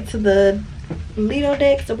finna head to the Lido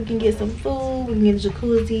deck so we can get some food. We can get a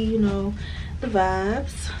jacuzzi, you know, the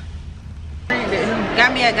vibes.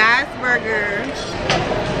 Got me a guy's burger.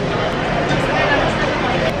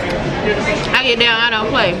 I get down, I don't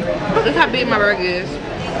play. Look how big my burger is.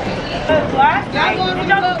 Y'all going to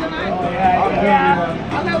the boat tonight?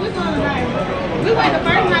 Yeah. Okay, we're going tonight. We went the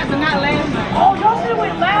first night, but not last night. Oh, y'all should have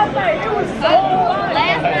went last night. It was so fun.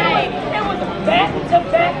 Last night. It was back to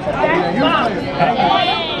back to back. Wow.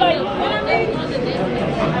 Like, literally. It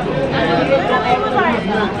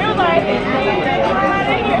was like, it's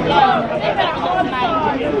Friday here. They got all the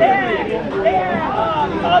songs. They had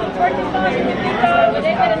all the turkey songs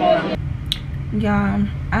and the Y'all,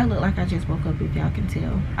 I look like I just woke up, if y'all can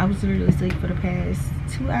tell. I was literally asleep for the past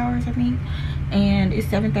 2 hours, I think. And it's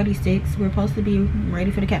 7:36. We're supposed to be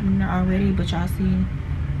ready for the captain dinner already, but y'all see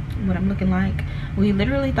what I'm looking like. We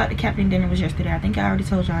literally thought the captain dinner was yesterday. I think I already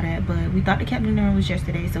told y'all that, but we thought the captain dinner was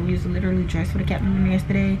yesterday, so we was literally dressed for the captain dinner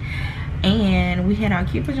yesterday. And we had our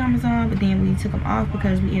cute pajamas on, but then we took them off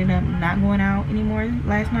because we ended up not going out anymore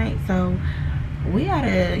last night. So we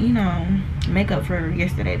gotta, you know, make up for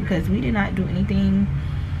yesterday because we did not do anything.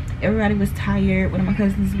 Everybody was tired. One of my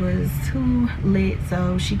cousins was too lit,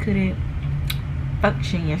 so she couldn't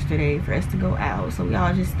function yesterday for us to go out. So we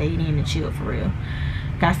all just stayed in and chilled for real.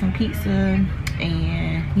 Got some pizza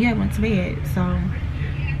and yeah, went to bed. So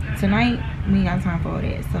tonight we ain't got time for all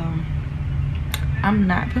that. So I'm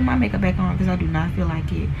not putting my makeup back on because I do not feel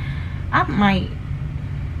like it. I might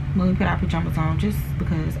when we put our pajamas on, just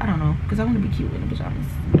because I don't know, because I want to be cute in the pajamas.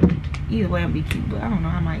 Either way, I'll be cute, but I don't know.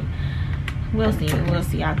 I might. We'll see. We'll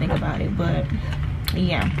see. I'll think about it. But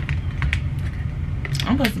yeah,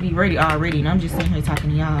 I'm supposed to be ready already, and I'm just sitting here talking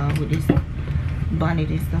to y'all with this bonnet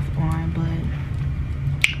and stuff on. But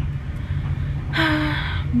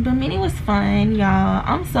Bimini was fun, y'all.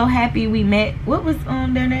 I'm so happy we met. What was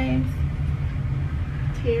their names?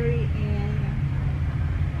 Terry and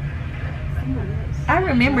I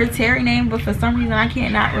remember Terry's name, but for some reason I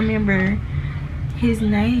cannot remember his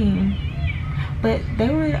name. But they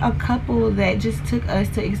were a couple that just took us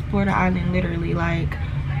to explore the island, literally. Like,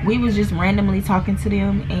 we was just randomly talking to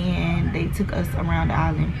them and they took us around the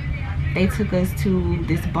island. They took us to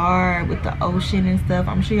this bar with the ocean and stuff.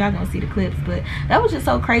 I'm sure y'all gonna see the clips, but that was just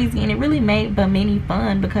so crazy, and it really made Bimini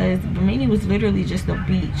fun because Bimini was literally just a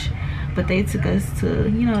beach, but they took us to,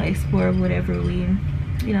 you know, explore whatever we,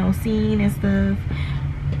 you know, seen and stuff.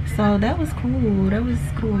 So that was cool. That was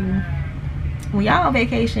cool. When y'all on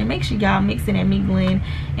vacation, make sure y'all mixing and mingling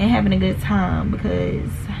and having a good time,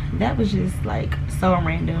 because that was just like so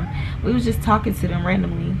random. We was just talking to them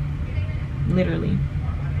randomly, literally,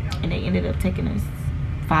 and they ended up taking us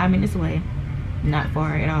 5 minutes away. Not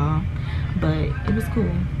far at all, but it was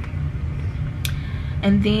cool.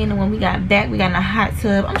 And then when we got back, we got in a hot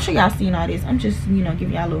tub. I'm sure y'all seen all this. I'm just, you know,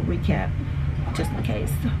 giving y'all a little recap just in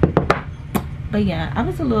case. But yeah, I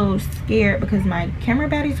was a little scared because my camera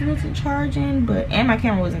batteries wasn't charging, and my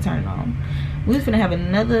camera wasn't turning on. We was gonna have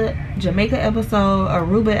another Jamaica episode,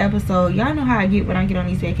 Aruba episode. Y'all know how I get when I get on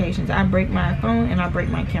these vacations. I break my phone and I break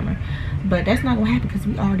my camera. But that's not gonna happen because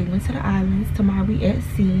we already went to the islands. Tomorrow we at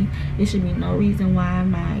sea. There should be no reason why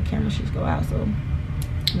my camera should go out. So,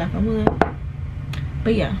 knock on wood.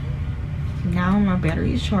 But yeah, now my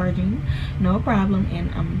battery is charging, no problem.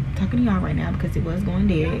 And I'm talking to y'all right now because it was going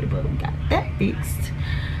dead, but we got that fixed.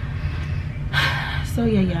 So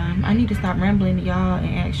yeah, y'all, I need to stop rambling to y'all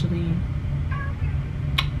and actually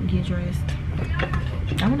get dressed.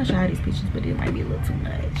 I want to show you these pictures, but it might be a little too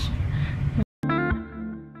much.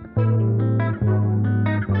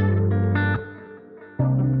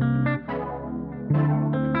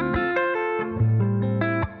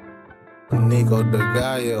 Nico the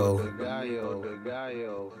Gallo.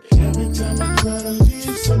 Every time I try to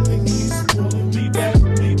leave, something keeps pulling me back,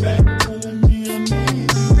 telling me I'm amazing.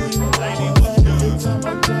 Every time I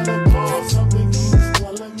try to call, something keeps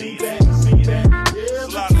pulling me back.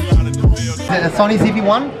 The Sony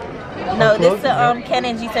CV1? No, this is the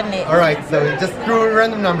Canon G7X. Alright, so just through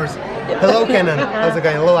random numbers. Hello Canon, how's it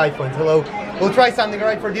going? Hello iPhones, hello. We'll try something.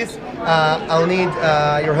 Alright, for this, I'll need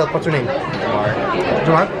your help. What's your name?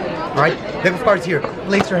 Jamar. Alright, deck of cards here.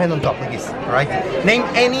 Place your hand on top like this. Alright, name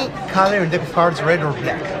any color in deck of cards, red or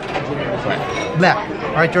black. Black.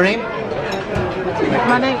 Alright, your name?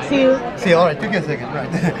 My name's Seal. See, alright, took you a second, right.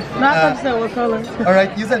 Not upset what color.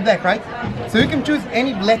 Alright, you said black, right? So you can choose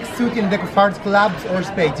any black suit in deck of cards, clubs or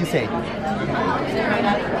spades, you say.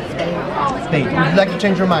 Spade. Would you like to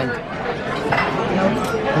change your mind? No.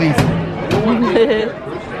 Please.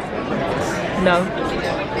 No.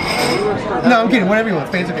 No, I'm kidding, whatever you want,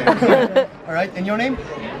 spade's okay. Alright, and your name?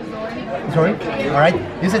 Sorry? Alright,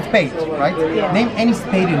 you said spade, right? Yeah. Name any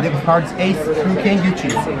spade in deck of cards, ace, through king, you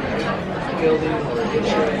choose.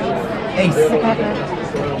 Ace.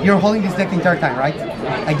 You're holding this deck the entire time, right?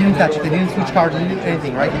 I didn't touch it, I didn't switch cards, I didn't do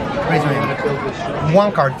anything, right? Raise your hand.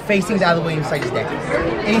 One card facing the other way inside this deck.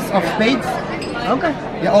 Ace of spades. Okay.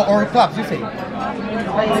 Yeah, or clubs, you say.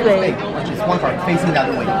 Spade. Which is one card facing the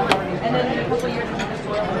other way.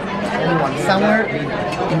 Only one, somewhere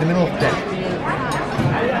in the middle of the deck.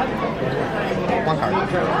 One card.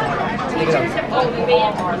 Take it out.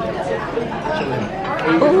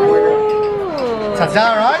 Ooh. Ta-da,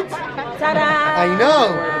 right? Ta-da! I know.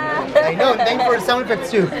 Thank you for the sound effects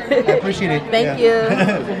too. I appreciate it. Thank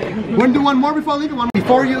you. We'll do one more before I leave.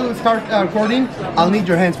 Before you start recording, I'll need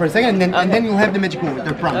your hands for a second, and then you'll have the magic moment.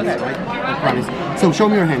 I promise, right? I promise. So show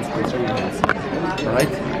me your hands, please. Show me your hands. All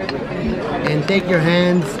right. And take your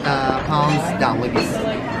hands, palms down like this. All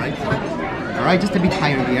right. All right, just a bit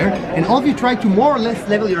higher in the air. And all of you try to more or less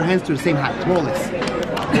level your hands to the same height. More or less.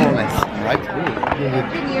 More or less. All right.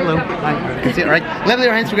 Hello. Hi. That's it. All right. Level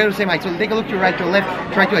your hands together the same height. So take a look to your right, to your left.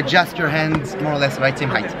 Try to adjust your hands more or less right, same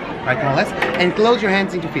height. Right, more or less. And close your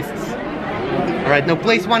hands into fists. All right. Now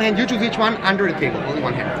place one hand. You choose which one under the table. Only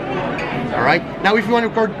one hand. All right. Now, if you want to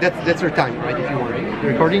record, that's your time. Right. If you want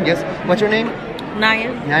recording, yes. What's your name?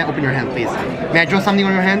 Naya. Naya, open your hand, please. May I draw something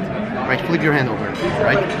on your hand? Right, flip your hand over.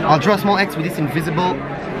 Right. I'll draw a small X with this invisible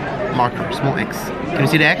marker. Small X. Can you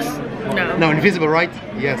see the X? No. No, invisible, right?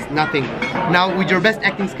 Yes, nothing. Now, with your best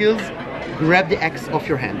acting skills, grab the X off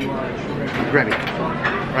your hand. Grab it.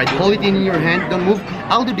 Right, hold it in your hand, don't move.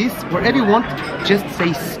 I'll do this. Wherever you want, just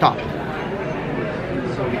say stop.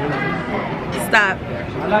 Stop.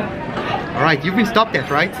 Alright, you've been stopped at,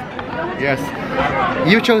 right? Yes.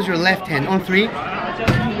 You chose your left hand. On 3,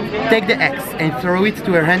 take the X and throw it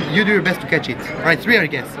to her hand. You do your best to catch it. Alright, 3 I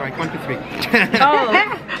guess. Alright, 1, 2, 3. Oh.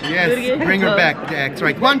 Yes, bring her back, the X.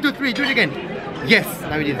 Right, 1, 2, 3, do it again. Yes,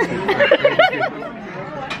 now you did it.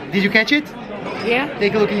 Did you catch it? Yeah.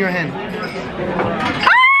 Take a look in your hand.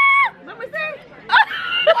 Let me see.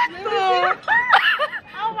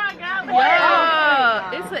 Oh my God.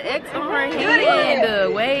 Wow, it's an X on her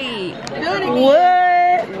hand. Wait.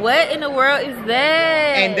 What in the world is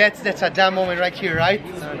that? And that's the ta-da moment right here, right?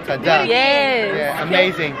 Ta-da. Yes. Yeah,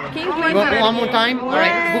 amazing. Can you please one more time?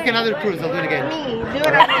 Alright, book another cruise, I'll do it again. Do it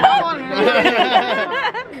again.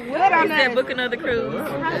 good on He said book another cruise.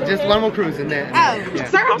 Just one more cruise and then. Oh,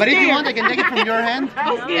 sir, I'm But if you scared. want, I can take it from your hand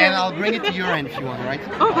and I'll bring it to your hand if you want, right?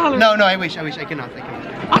 No, I wish. I cannot.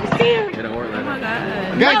 I'm scared. Oh my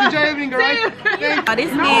God. Guys, enjoy everything, alright? Oh,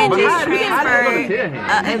 this man just transferred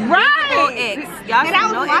Right. ex. Y'all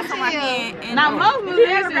should know ex on my hand. Now, most movies,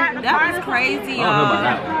 that was crazy,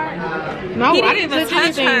 y'all. no, He I didn't even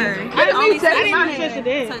touch anything. her. I He didn't only touch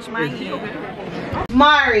touched my hand.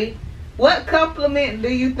 Mari, what compliment do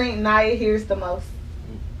you think Naya hears the most?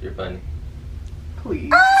 You're funny.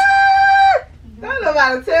 Please. Don't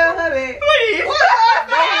nobody tell her that. Please.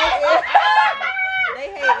 They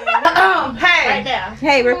hate Hey. right now.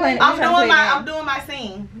 Hey, we're playing. I'm doing my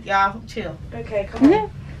scene. Y'all chill. Okay, come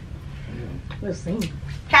on. Let's sing.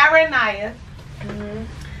 Kara and Naya.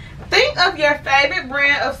 Think of your favorite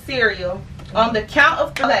brand of cereal on the count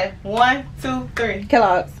of 3. 1, 2, 3.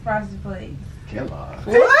 Kellogg's. Frosted Flakes. Kellogg's.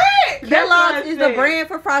 What? Kellogg's is the brand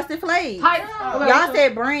for Frosted Flakes. Y'all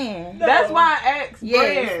said brand. That's why I asked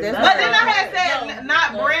Yes, brand. that's But what then I I had said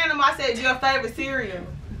not brand, I said your favorite cereal.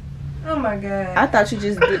 Oh my God. I thought you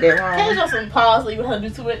just did that wrong. Can you just some pause so you want to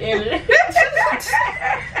do too much editing?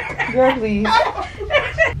 Girl, please.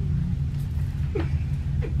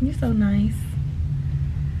 You're so nice.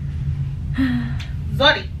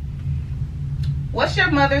 Zodi, what's your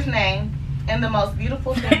mother's name and the most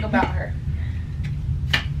beautiful thing about her?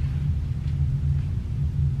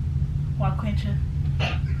 Quincha.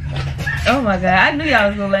 Oh my God, I knew y'all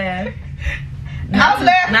was gonna laugh. I'm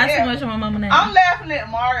laughing Not at, too much on my mama name. I'm laughing at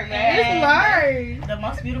Mari, man. It's Mari. The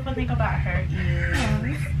most beautiful thing about her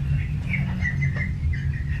is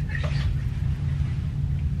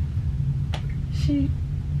she.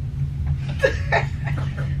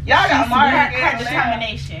 Y'all got Mari. her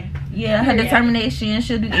determination. Yeah, her determination.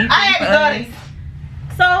 She'll do anything I for ain't us.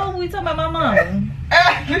 So we talking about my mom.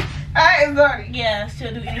 I ain't Zodi. Yeah,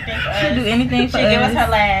 she'll do anything for us. She'll do anything for She'll us. give us her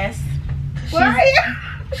last.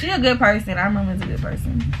 She a good person. Our mama's a good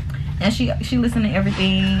person, and she listen to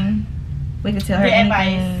everything. We can tell her Good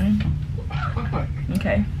anything.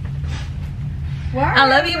 Okay. I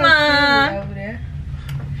love you, Mom.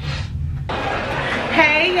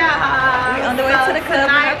 Hey y'all. We on the way to the club.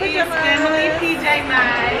 Tonight is family PJ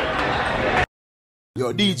night.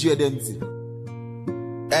 Yo, DJ Dempsey.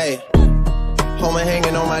 Hey, homie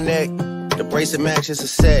hanging on my neck. The bracelet match is a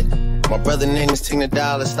set. My brother name is Tina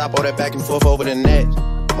Dollar. Stop all that back and forth over the net.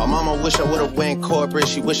 My mama wish I would've went corporate.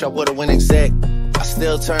 She wish I would've went exec. I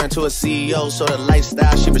still turn to a CEO, so the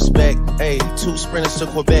lifestyle she respect. Hey, 2 sprinters to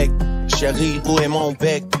Quebec. Cherie, où est mon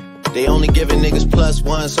bec? They only giving niggas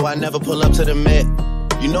 +1, so I never pull up to the Met.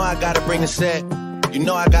 You know I gotta bring the set. You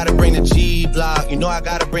know I gotta bring the G block. You know I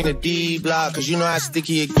gotta bring the D block. Cause you know how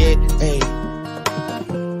sticky it get. Hey.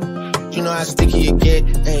 You know how sticky it get.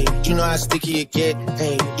 Hey. You know how sticky it get.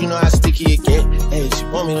 Hey. You know how sticky it get. Hey. She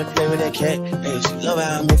want me to play with that cat. Hey. She love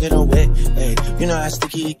how I make it all wet. Hey. You know how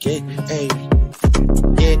sticky it get. Hey.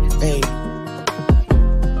 Hey.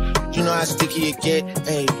 You know how sticky it get,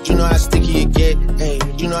 ayy. You know how sticky it get, ayy.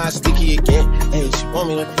 You know how sticky it get, ayy. She want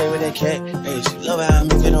me to play with that cat, ayy. She love how I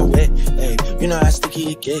make it all wet, ayy. You know how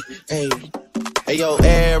sticky it get, ayy. Hey yo,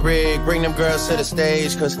 Eric, bring them girls to the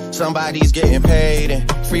stage, cause somebody's getting paid. And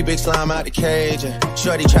free big slime out the cage. And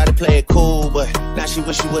shorty tried to play it cool, but now she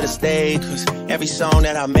wish she would've stayed. Cause every song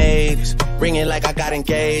that I made is ringing like I got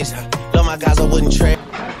engaged. I love my guys, I wouldn't trade.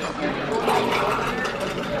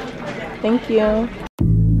 Thank you.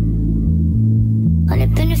 Only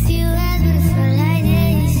been a few hours, but it felt like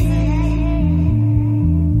days.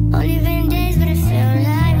 Only been days, but it felt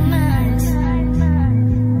like months.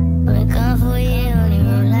 Only gone for a year, only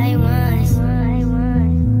rolled like once.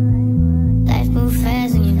 Life moves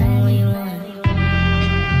fast and you know what you want.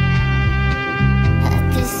 At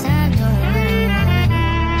this time, don't worry.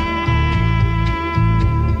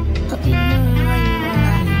 Hope you know what you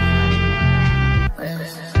want. What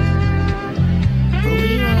else? What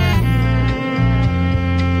we want.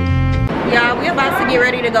 Y'all, we about to get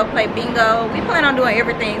ready to go play bingo. We plan on doing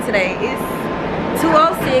everything today. It's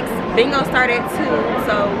 2:06. Bingo started at 2,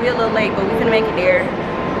 so we're a little late, but we're gonna make it there.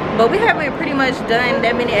 But we haven't pretty much done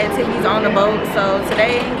that many activities on the boat, so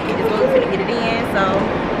today is when we're gonna get it in. So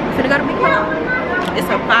we're gonna go to bingo. It's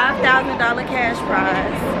a $5,000 cash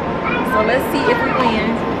prize. So let's see if we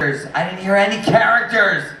win. I didn't hear any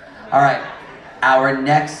characters. All right, our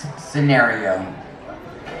next scenario.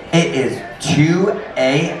 It is 2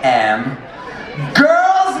 a.m.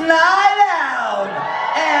 Girls' Night Out!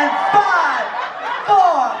 And 5,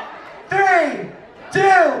 4, 3, 2,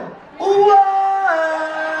 1!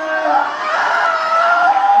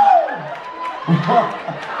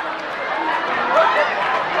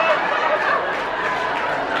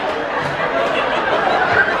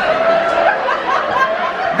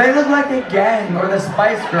 They look like a gang or the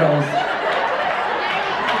Spice Girls.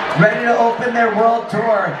 Ready to open their world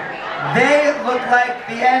tour. They look like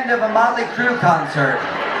the end of a Motley Crue concert.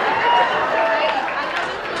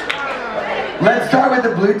 Let's start with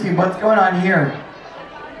the blue team. What's going on here?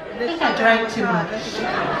 I think I drank too much.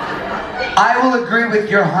 I will agree with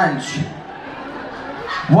your hunch.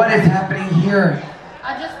 What is happening here?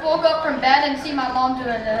 I just woke up from bed and see my mom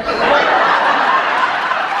doing this.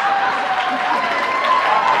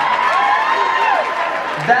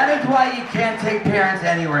 That is why you can't take parents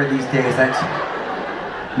anywhere these days.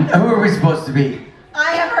 Who are we supposed to be?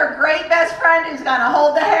 I am her great best friend who's gonna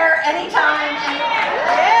hold the hair anytime.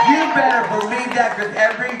 You better believe that, because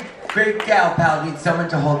every great gal pal needs someone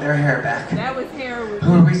to hold their hair back. That was terrible.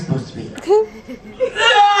 Who are we supposed to be?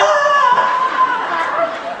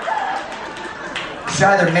 She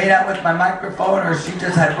either made out with my microphone or she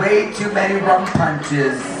just had way too many rum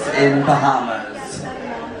punches in Bahamas.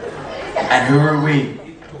 And who are we?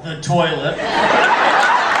 The toilet.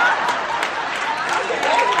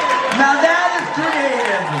 Now that is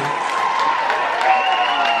creative.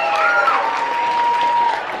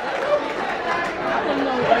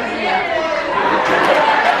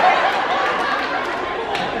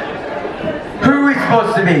 Who are we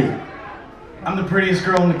supposed to be? I'm the prettiest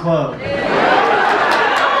girl in the club.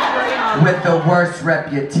 With the worst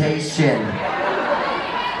reputation.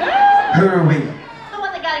 Who are we? The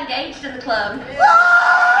one that got engaged in the club.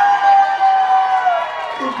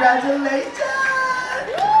 Congratulations!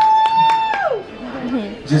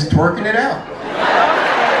 Just twerking it out.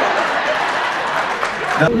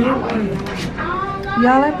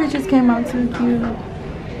 Y'all, that pictures came out too cute.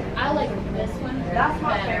 I like this one. That's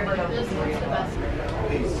my favorite. This one's the best.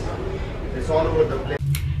 It's all over the place.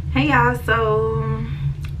 Hey y'all, so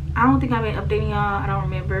I don't think I've been updating y'all, I don't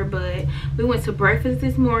remember, but we went to breakfast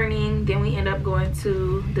this morning, then we ended up going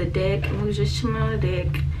to the deck, and we was just chilling on the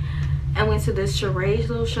deck. I went to this charades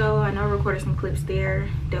little show. I know I recorded some clips there.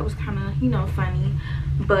 That was kind of, you know, funny.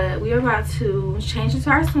 But we are about to change into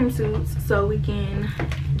our swimsuits so we can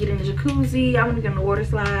get in the jacuzzi. I'm gonna get on the water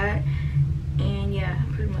slide. And yeah,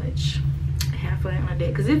 pretty much have fun on the deck.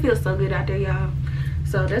 Because it feels so good out there, y'all.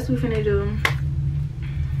 So that's what we're finna do.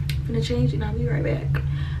 Finna change and I'll be right back.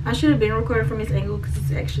 I should have been recording from this angle because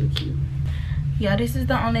it's actually cute. Yeah, this is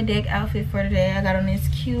the on the deck outfit for today. I got on this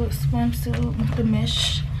cute swimsuit with the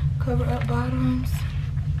mesh cover up bottoms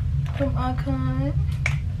from Icon.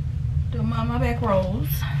 Don't mind my back rolls.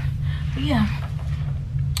 But yeah,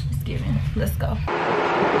 it's giving. Let's go.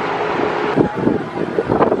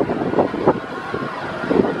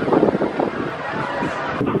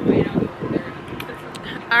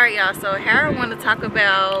 Alright y'all, so Hara wanted to talk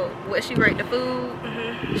about what she rate the food.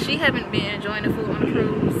 She haven't been enjoying the food on the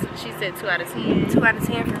cruise. She said 2 out of 10. 2 out of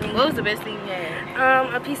 10 for me. What was the best thing you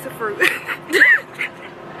had? A piece of fruit.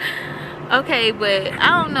 Okay, but I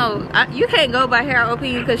don't know. You can't go by her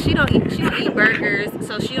opinion because she don't eat burgers,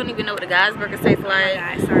 so she don't even know what the guys' burgers taste like.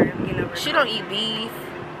 She don't eat beef.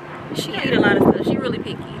 She don't eat a lot of stuff. She really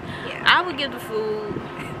picky. Yeah. I would give the food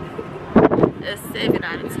a 7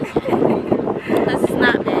 out of 10 because it's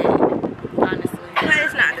not bad, honestly. But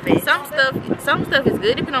it's not the best. Some stuff is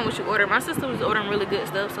good depending on what you order. My sister was ordering really good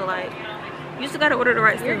stuff, so like you just gotta order the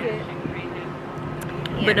right stuff. Yeah.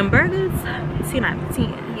 But them burgers, 10 out of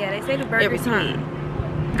 10. Yeah, they say the burgers every time.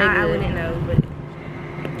 I wouldn't know,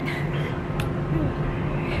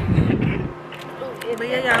 but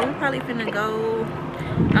yeah, y'all, we probably finna go,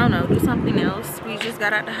 I don't know, do something else. We just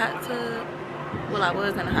got out the hot tub. Well, I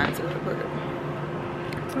was in the hot tub, but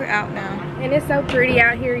we're out now. And it's so pretty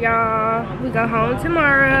out here, y'all. We go home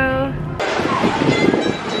tomorrow.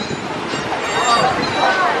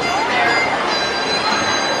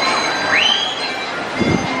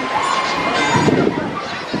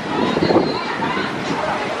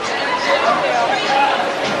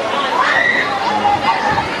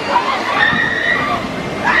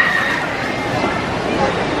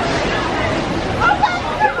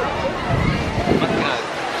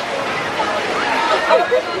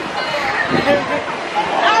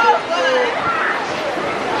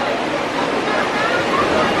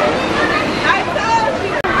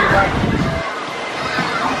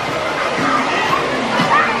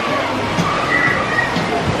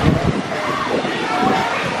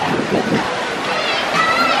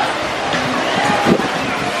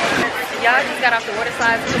 Got off the water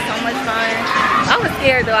slides. It was so much fun. I was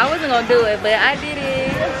scared though. I wasn't gonna do it, but I did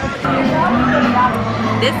it.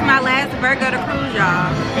 This is my last burger of the cruise,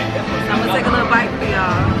 y'all. So I'm gonna take a little bite for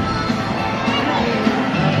y'all.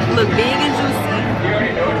 Look big and juicy.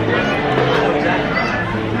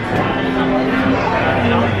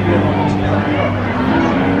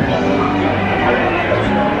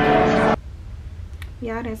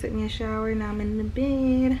 I done took me a shower. Now I'm in the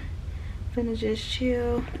bed. Finna just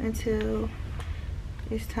chill until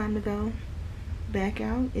it's time to go back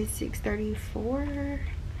out. It's 6:34.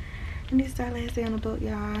 And this is our last day on the boat,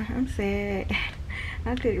 y'all. I'm sad.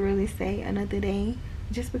 I couldn't really stay another day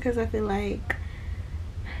just because I feel like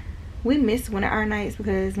we missed one of our nights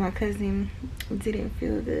because my cousin didn't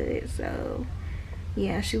feel good. So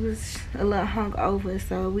yeah, she was a little hungover,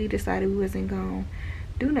 so we decided we wasn't gonna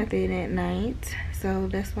do nothing that night. So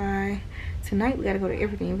that's why tonight we gotta go to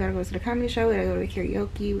everything. We gotta go to the comedy show, we gotta go to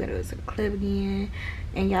karaoke, we gotta go to the club again.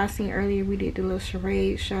 And y'all seen earlier we did the little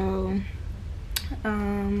charade show.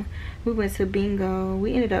 We went to bingo.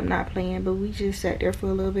 We ended up not playing, but we just sat there for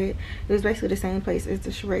a little bit. It was basically the same place as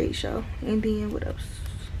the charade show. And then what else?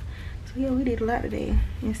 So yeah, we did a lot today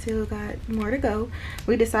and still got more to go.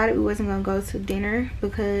 We decided we wasn't gonna go to dinner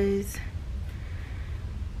because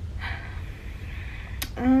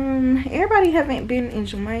everybody haven't been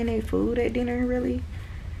enjoying their food at dinner really.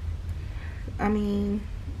 I mean,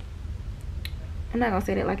 I'm not gonna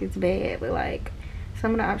say that like it's bad, but like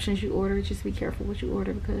some of the options you order, just be careful what you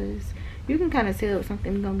order because you can kind of tell if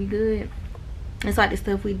something's gonna be good. It's like the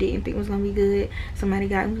stuff we didn't think was gonna be good. Somebody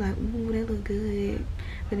got and was like, ooh, that look good.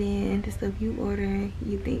 But then the stuff you order,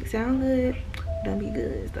 you think sound good, don't be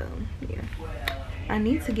good. So yeah, I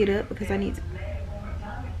need to get up because I need to.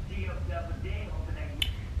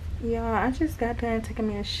 Y'all, I just got done taking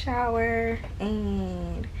me a shower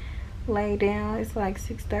and lay down. It's like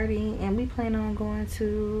 6:30 and we plan on going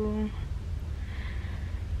to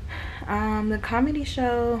the comedy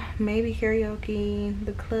show, maybe karaoke,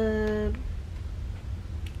 the club.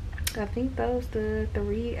 I think those the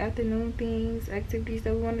 3 afternoon activities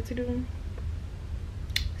that we wanted to do.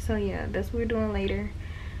 So yeah, that's what we're doing later.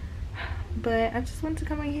 But I just wanted to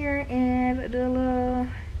come in here and do a little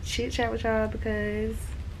chit chat with y'all because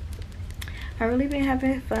I really been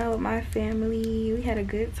having fun with my family. We had a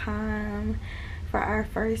good time for our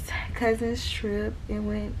first cousin's trip. It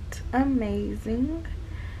went amazing.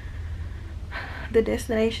 The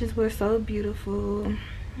destinations were so beautiful.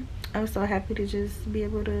 I'm so happy to just be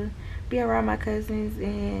able to be around my cousins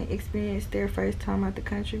and experience their first time out the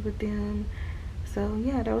country with them. So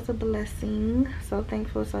yeah, that was a blessing. So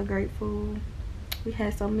thankful, so grateful. We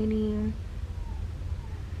had so many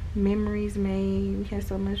memories made. We had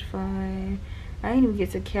so much fun. I didn't even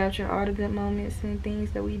get to capture all the good moments and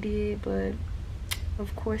things that we did, but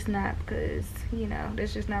of course not, because you know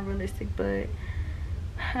that's just not realistic. But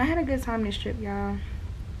I had a good time this trip, y'all,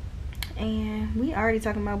 and we already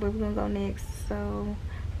talking about where we're gonna go next, so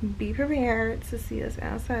be prepared to see us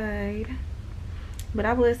outside. But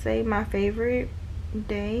I would say my favorite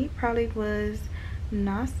day probably was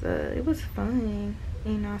Nassau. It was fun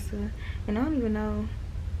in Nassau, and I don't even know,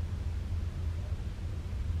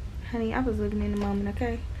 honey, I was looking in the moment.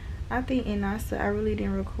 Okay, I think in Nassau I really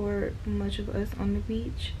didn't record much of us on the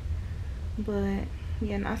beach, but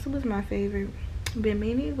yeah, Nassau was my favorite.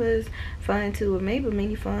 Bimini was fun too. What made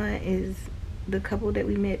Bimini fun is the couple that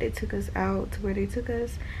we met that took us out to where they took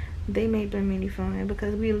us. They made Bimini fun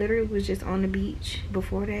because we literally was just on the beach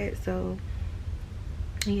before that. So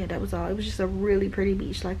yeah, that was all. It was just a really pretty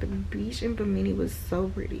beach. Like the beach in Bimini was so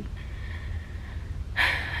pretty,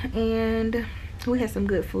 and we had some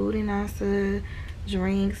good food in Nassau.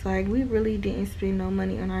 Drinks, like we really didn't spend no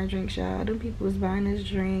money on our drinks, y'all. Them people was buying us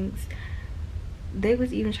drinks. They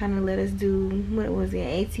was even trying to let us do, what was it,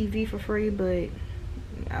 ATV for free, but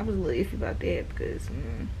I was a little iffy about that because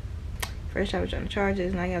first I was trying to charge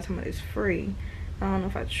us, now y'all talking about it's free. I don't know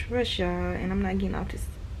if I trust y'all, and I'm not getting off this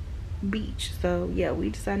beach. So yeah, we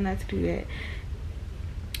decided not to do that.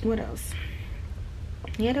 What else?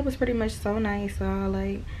 Yeah, that was pretty much so nice, y'all.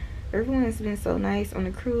 Like everyone's been so nice on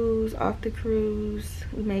the cruise, off the cruise.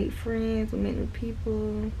 We made friends, we met new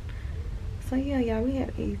people. So yeah, y'all, we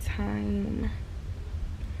had a time.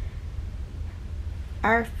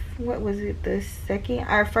 Our, what was it,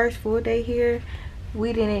 our first full day here,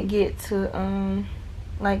 we didn't get to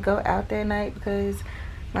like go out that night because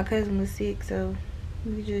my cousin was sick, so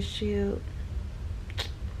we just chilled.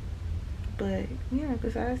 But yeah,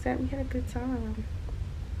 besides that, we had a good time,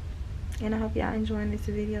 and I hope y'all enjoying this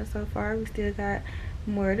video so far. We still got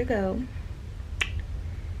more to go.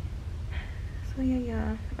 So yeah,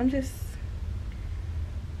 y'all,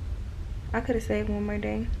 I could have saved one more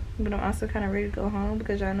day, but I'm also kind of ready to go home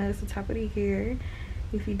because y'all know it's the top of the year.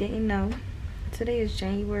 If you didn't know, today is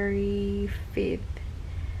January 5th,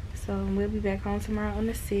 so we'll be back home tomorrow on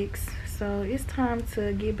the 6th. So it's time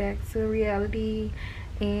to get back to reality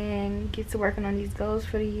and get to working on these goals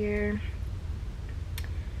for the year.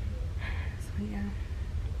 So yeah,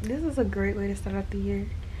 this is a great way to start off the year.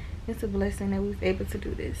 It's a blessing that we've able to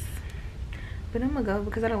do this. But I'm gonna go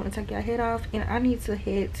because I don't want to take y'all head off, and I need to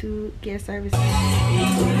head to guest services.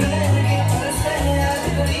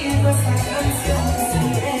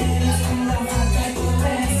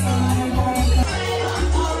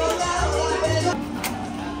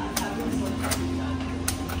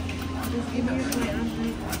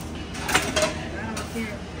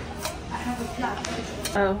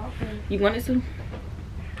 Oh, you wanted to?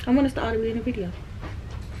 I want us to all be in the video.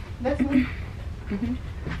 That's me.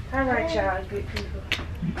 All right, y'all, good people.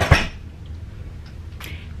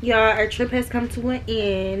 Y'all, our trip has come to an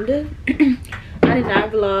end. I did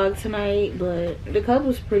not vlog tonight, but the club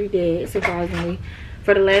was pretty dead, surprisingly.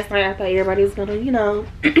 For the last night, I thought everybody was gonna, you know,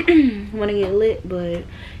 want to get lit, but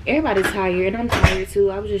everybody's tired, and I'm tired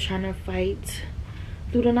too. I was just trying to fight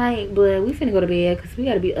through the night, but we finna go to bed because we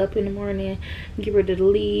gotta be up in the morning and get ready to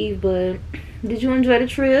leave. But did you enjoy the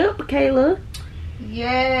trip, Kayla?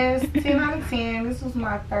 Yes, 10 out of 10. This was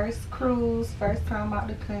my first cruise, first time out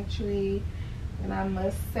the country, and I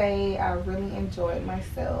must say I really enjoyed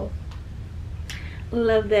myself.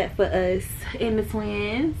 Love that for us and the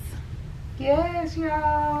twins. Yes,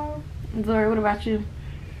 y'all. Zora, what about you?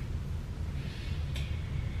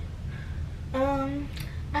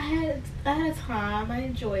 I had a time. I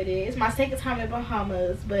enjoyed it. It's my second time in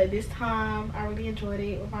Bahamas, but this time I really enjoyed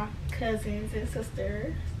it with my cousins and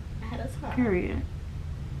sisters. I had a time. Period.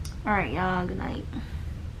 All right, y'all. Good night.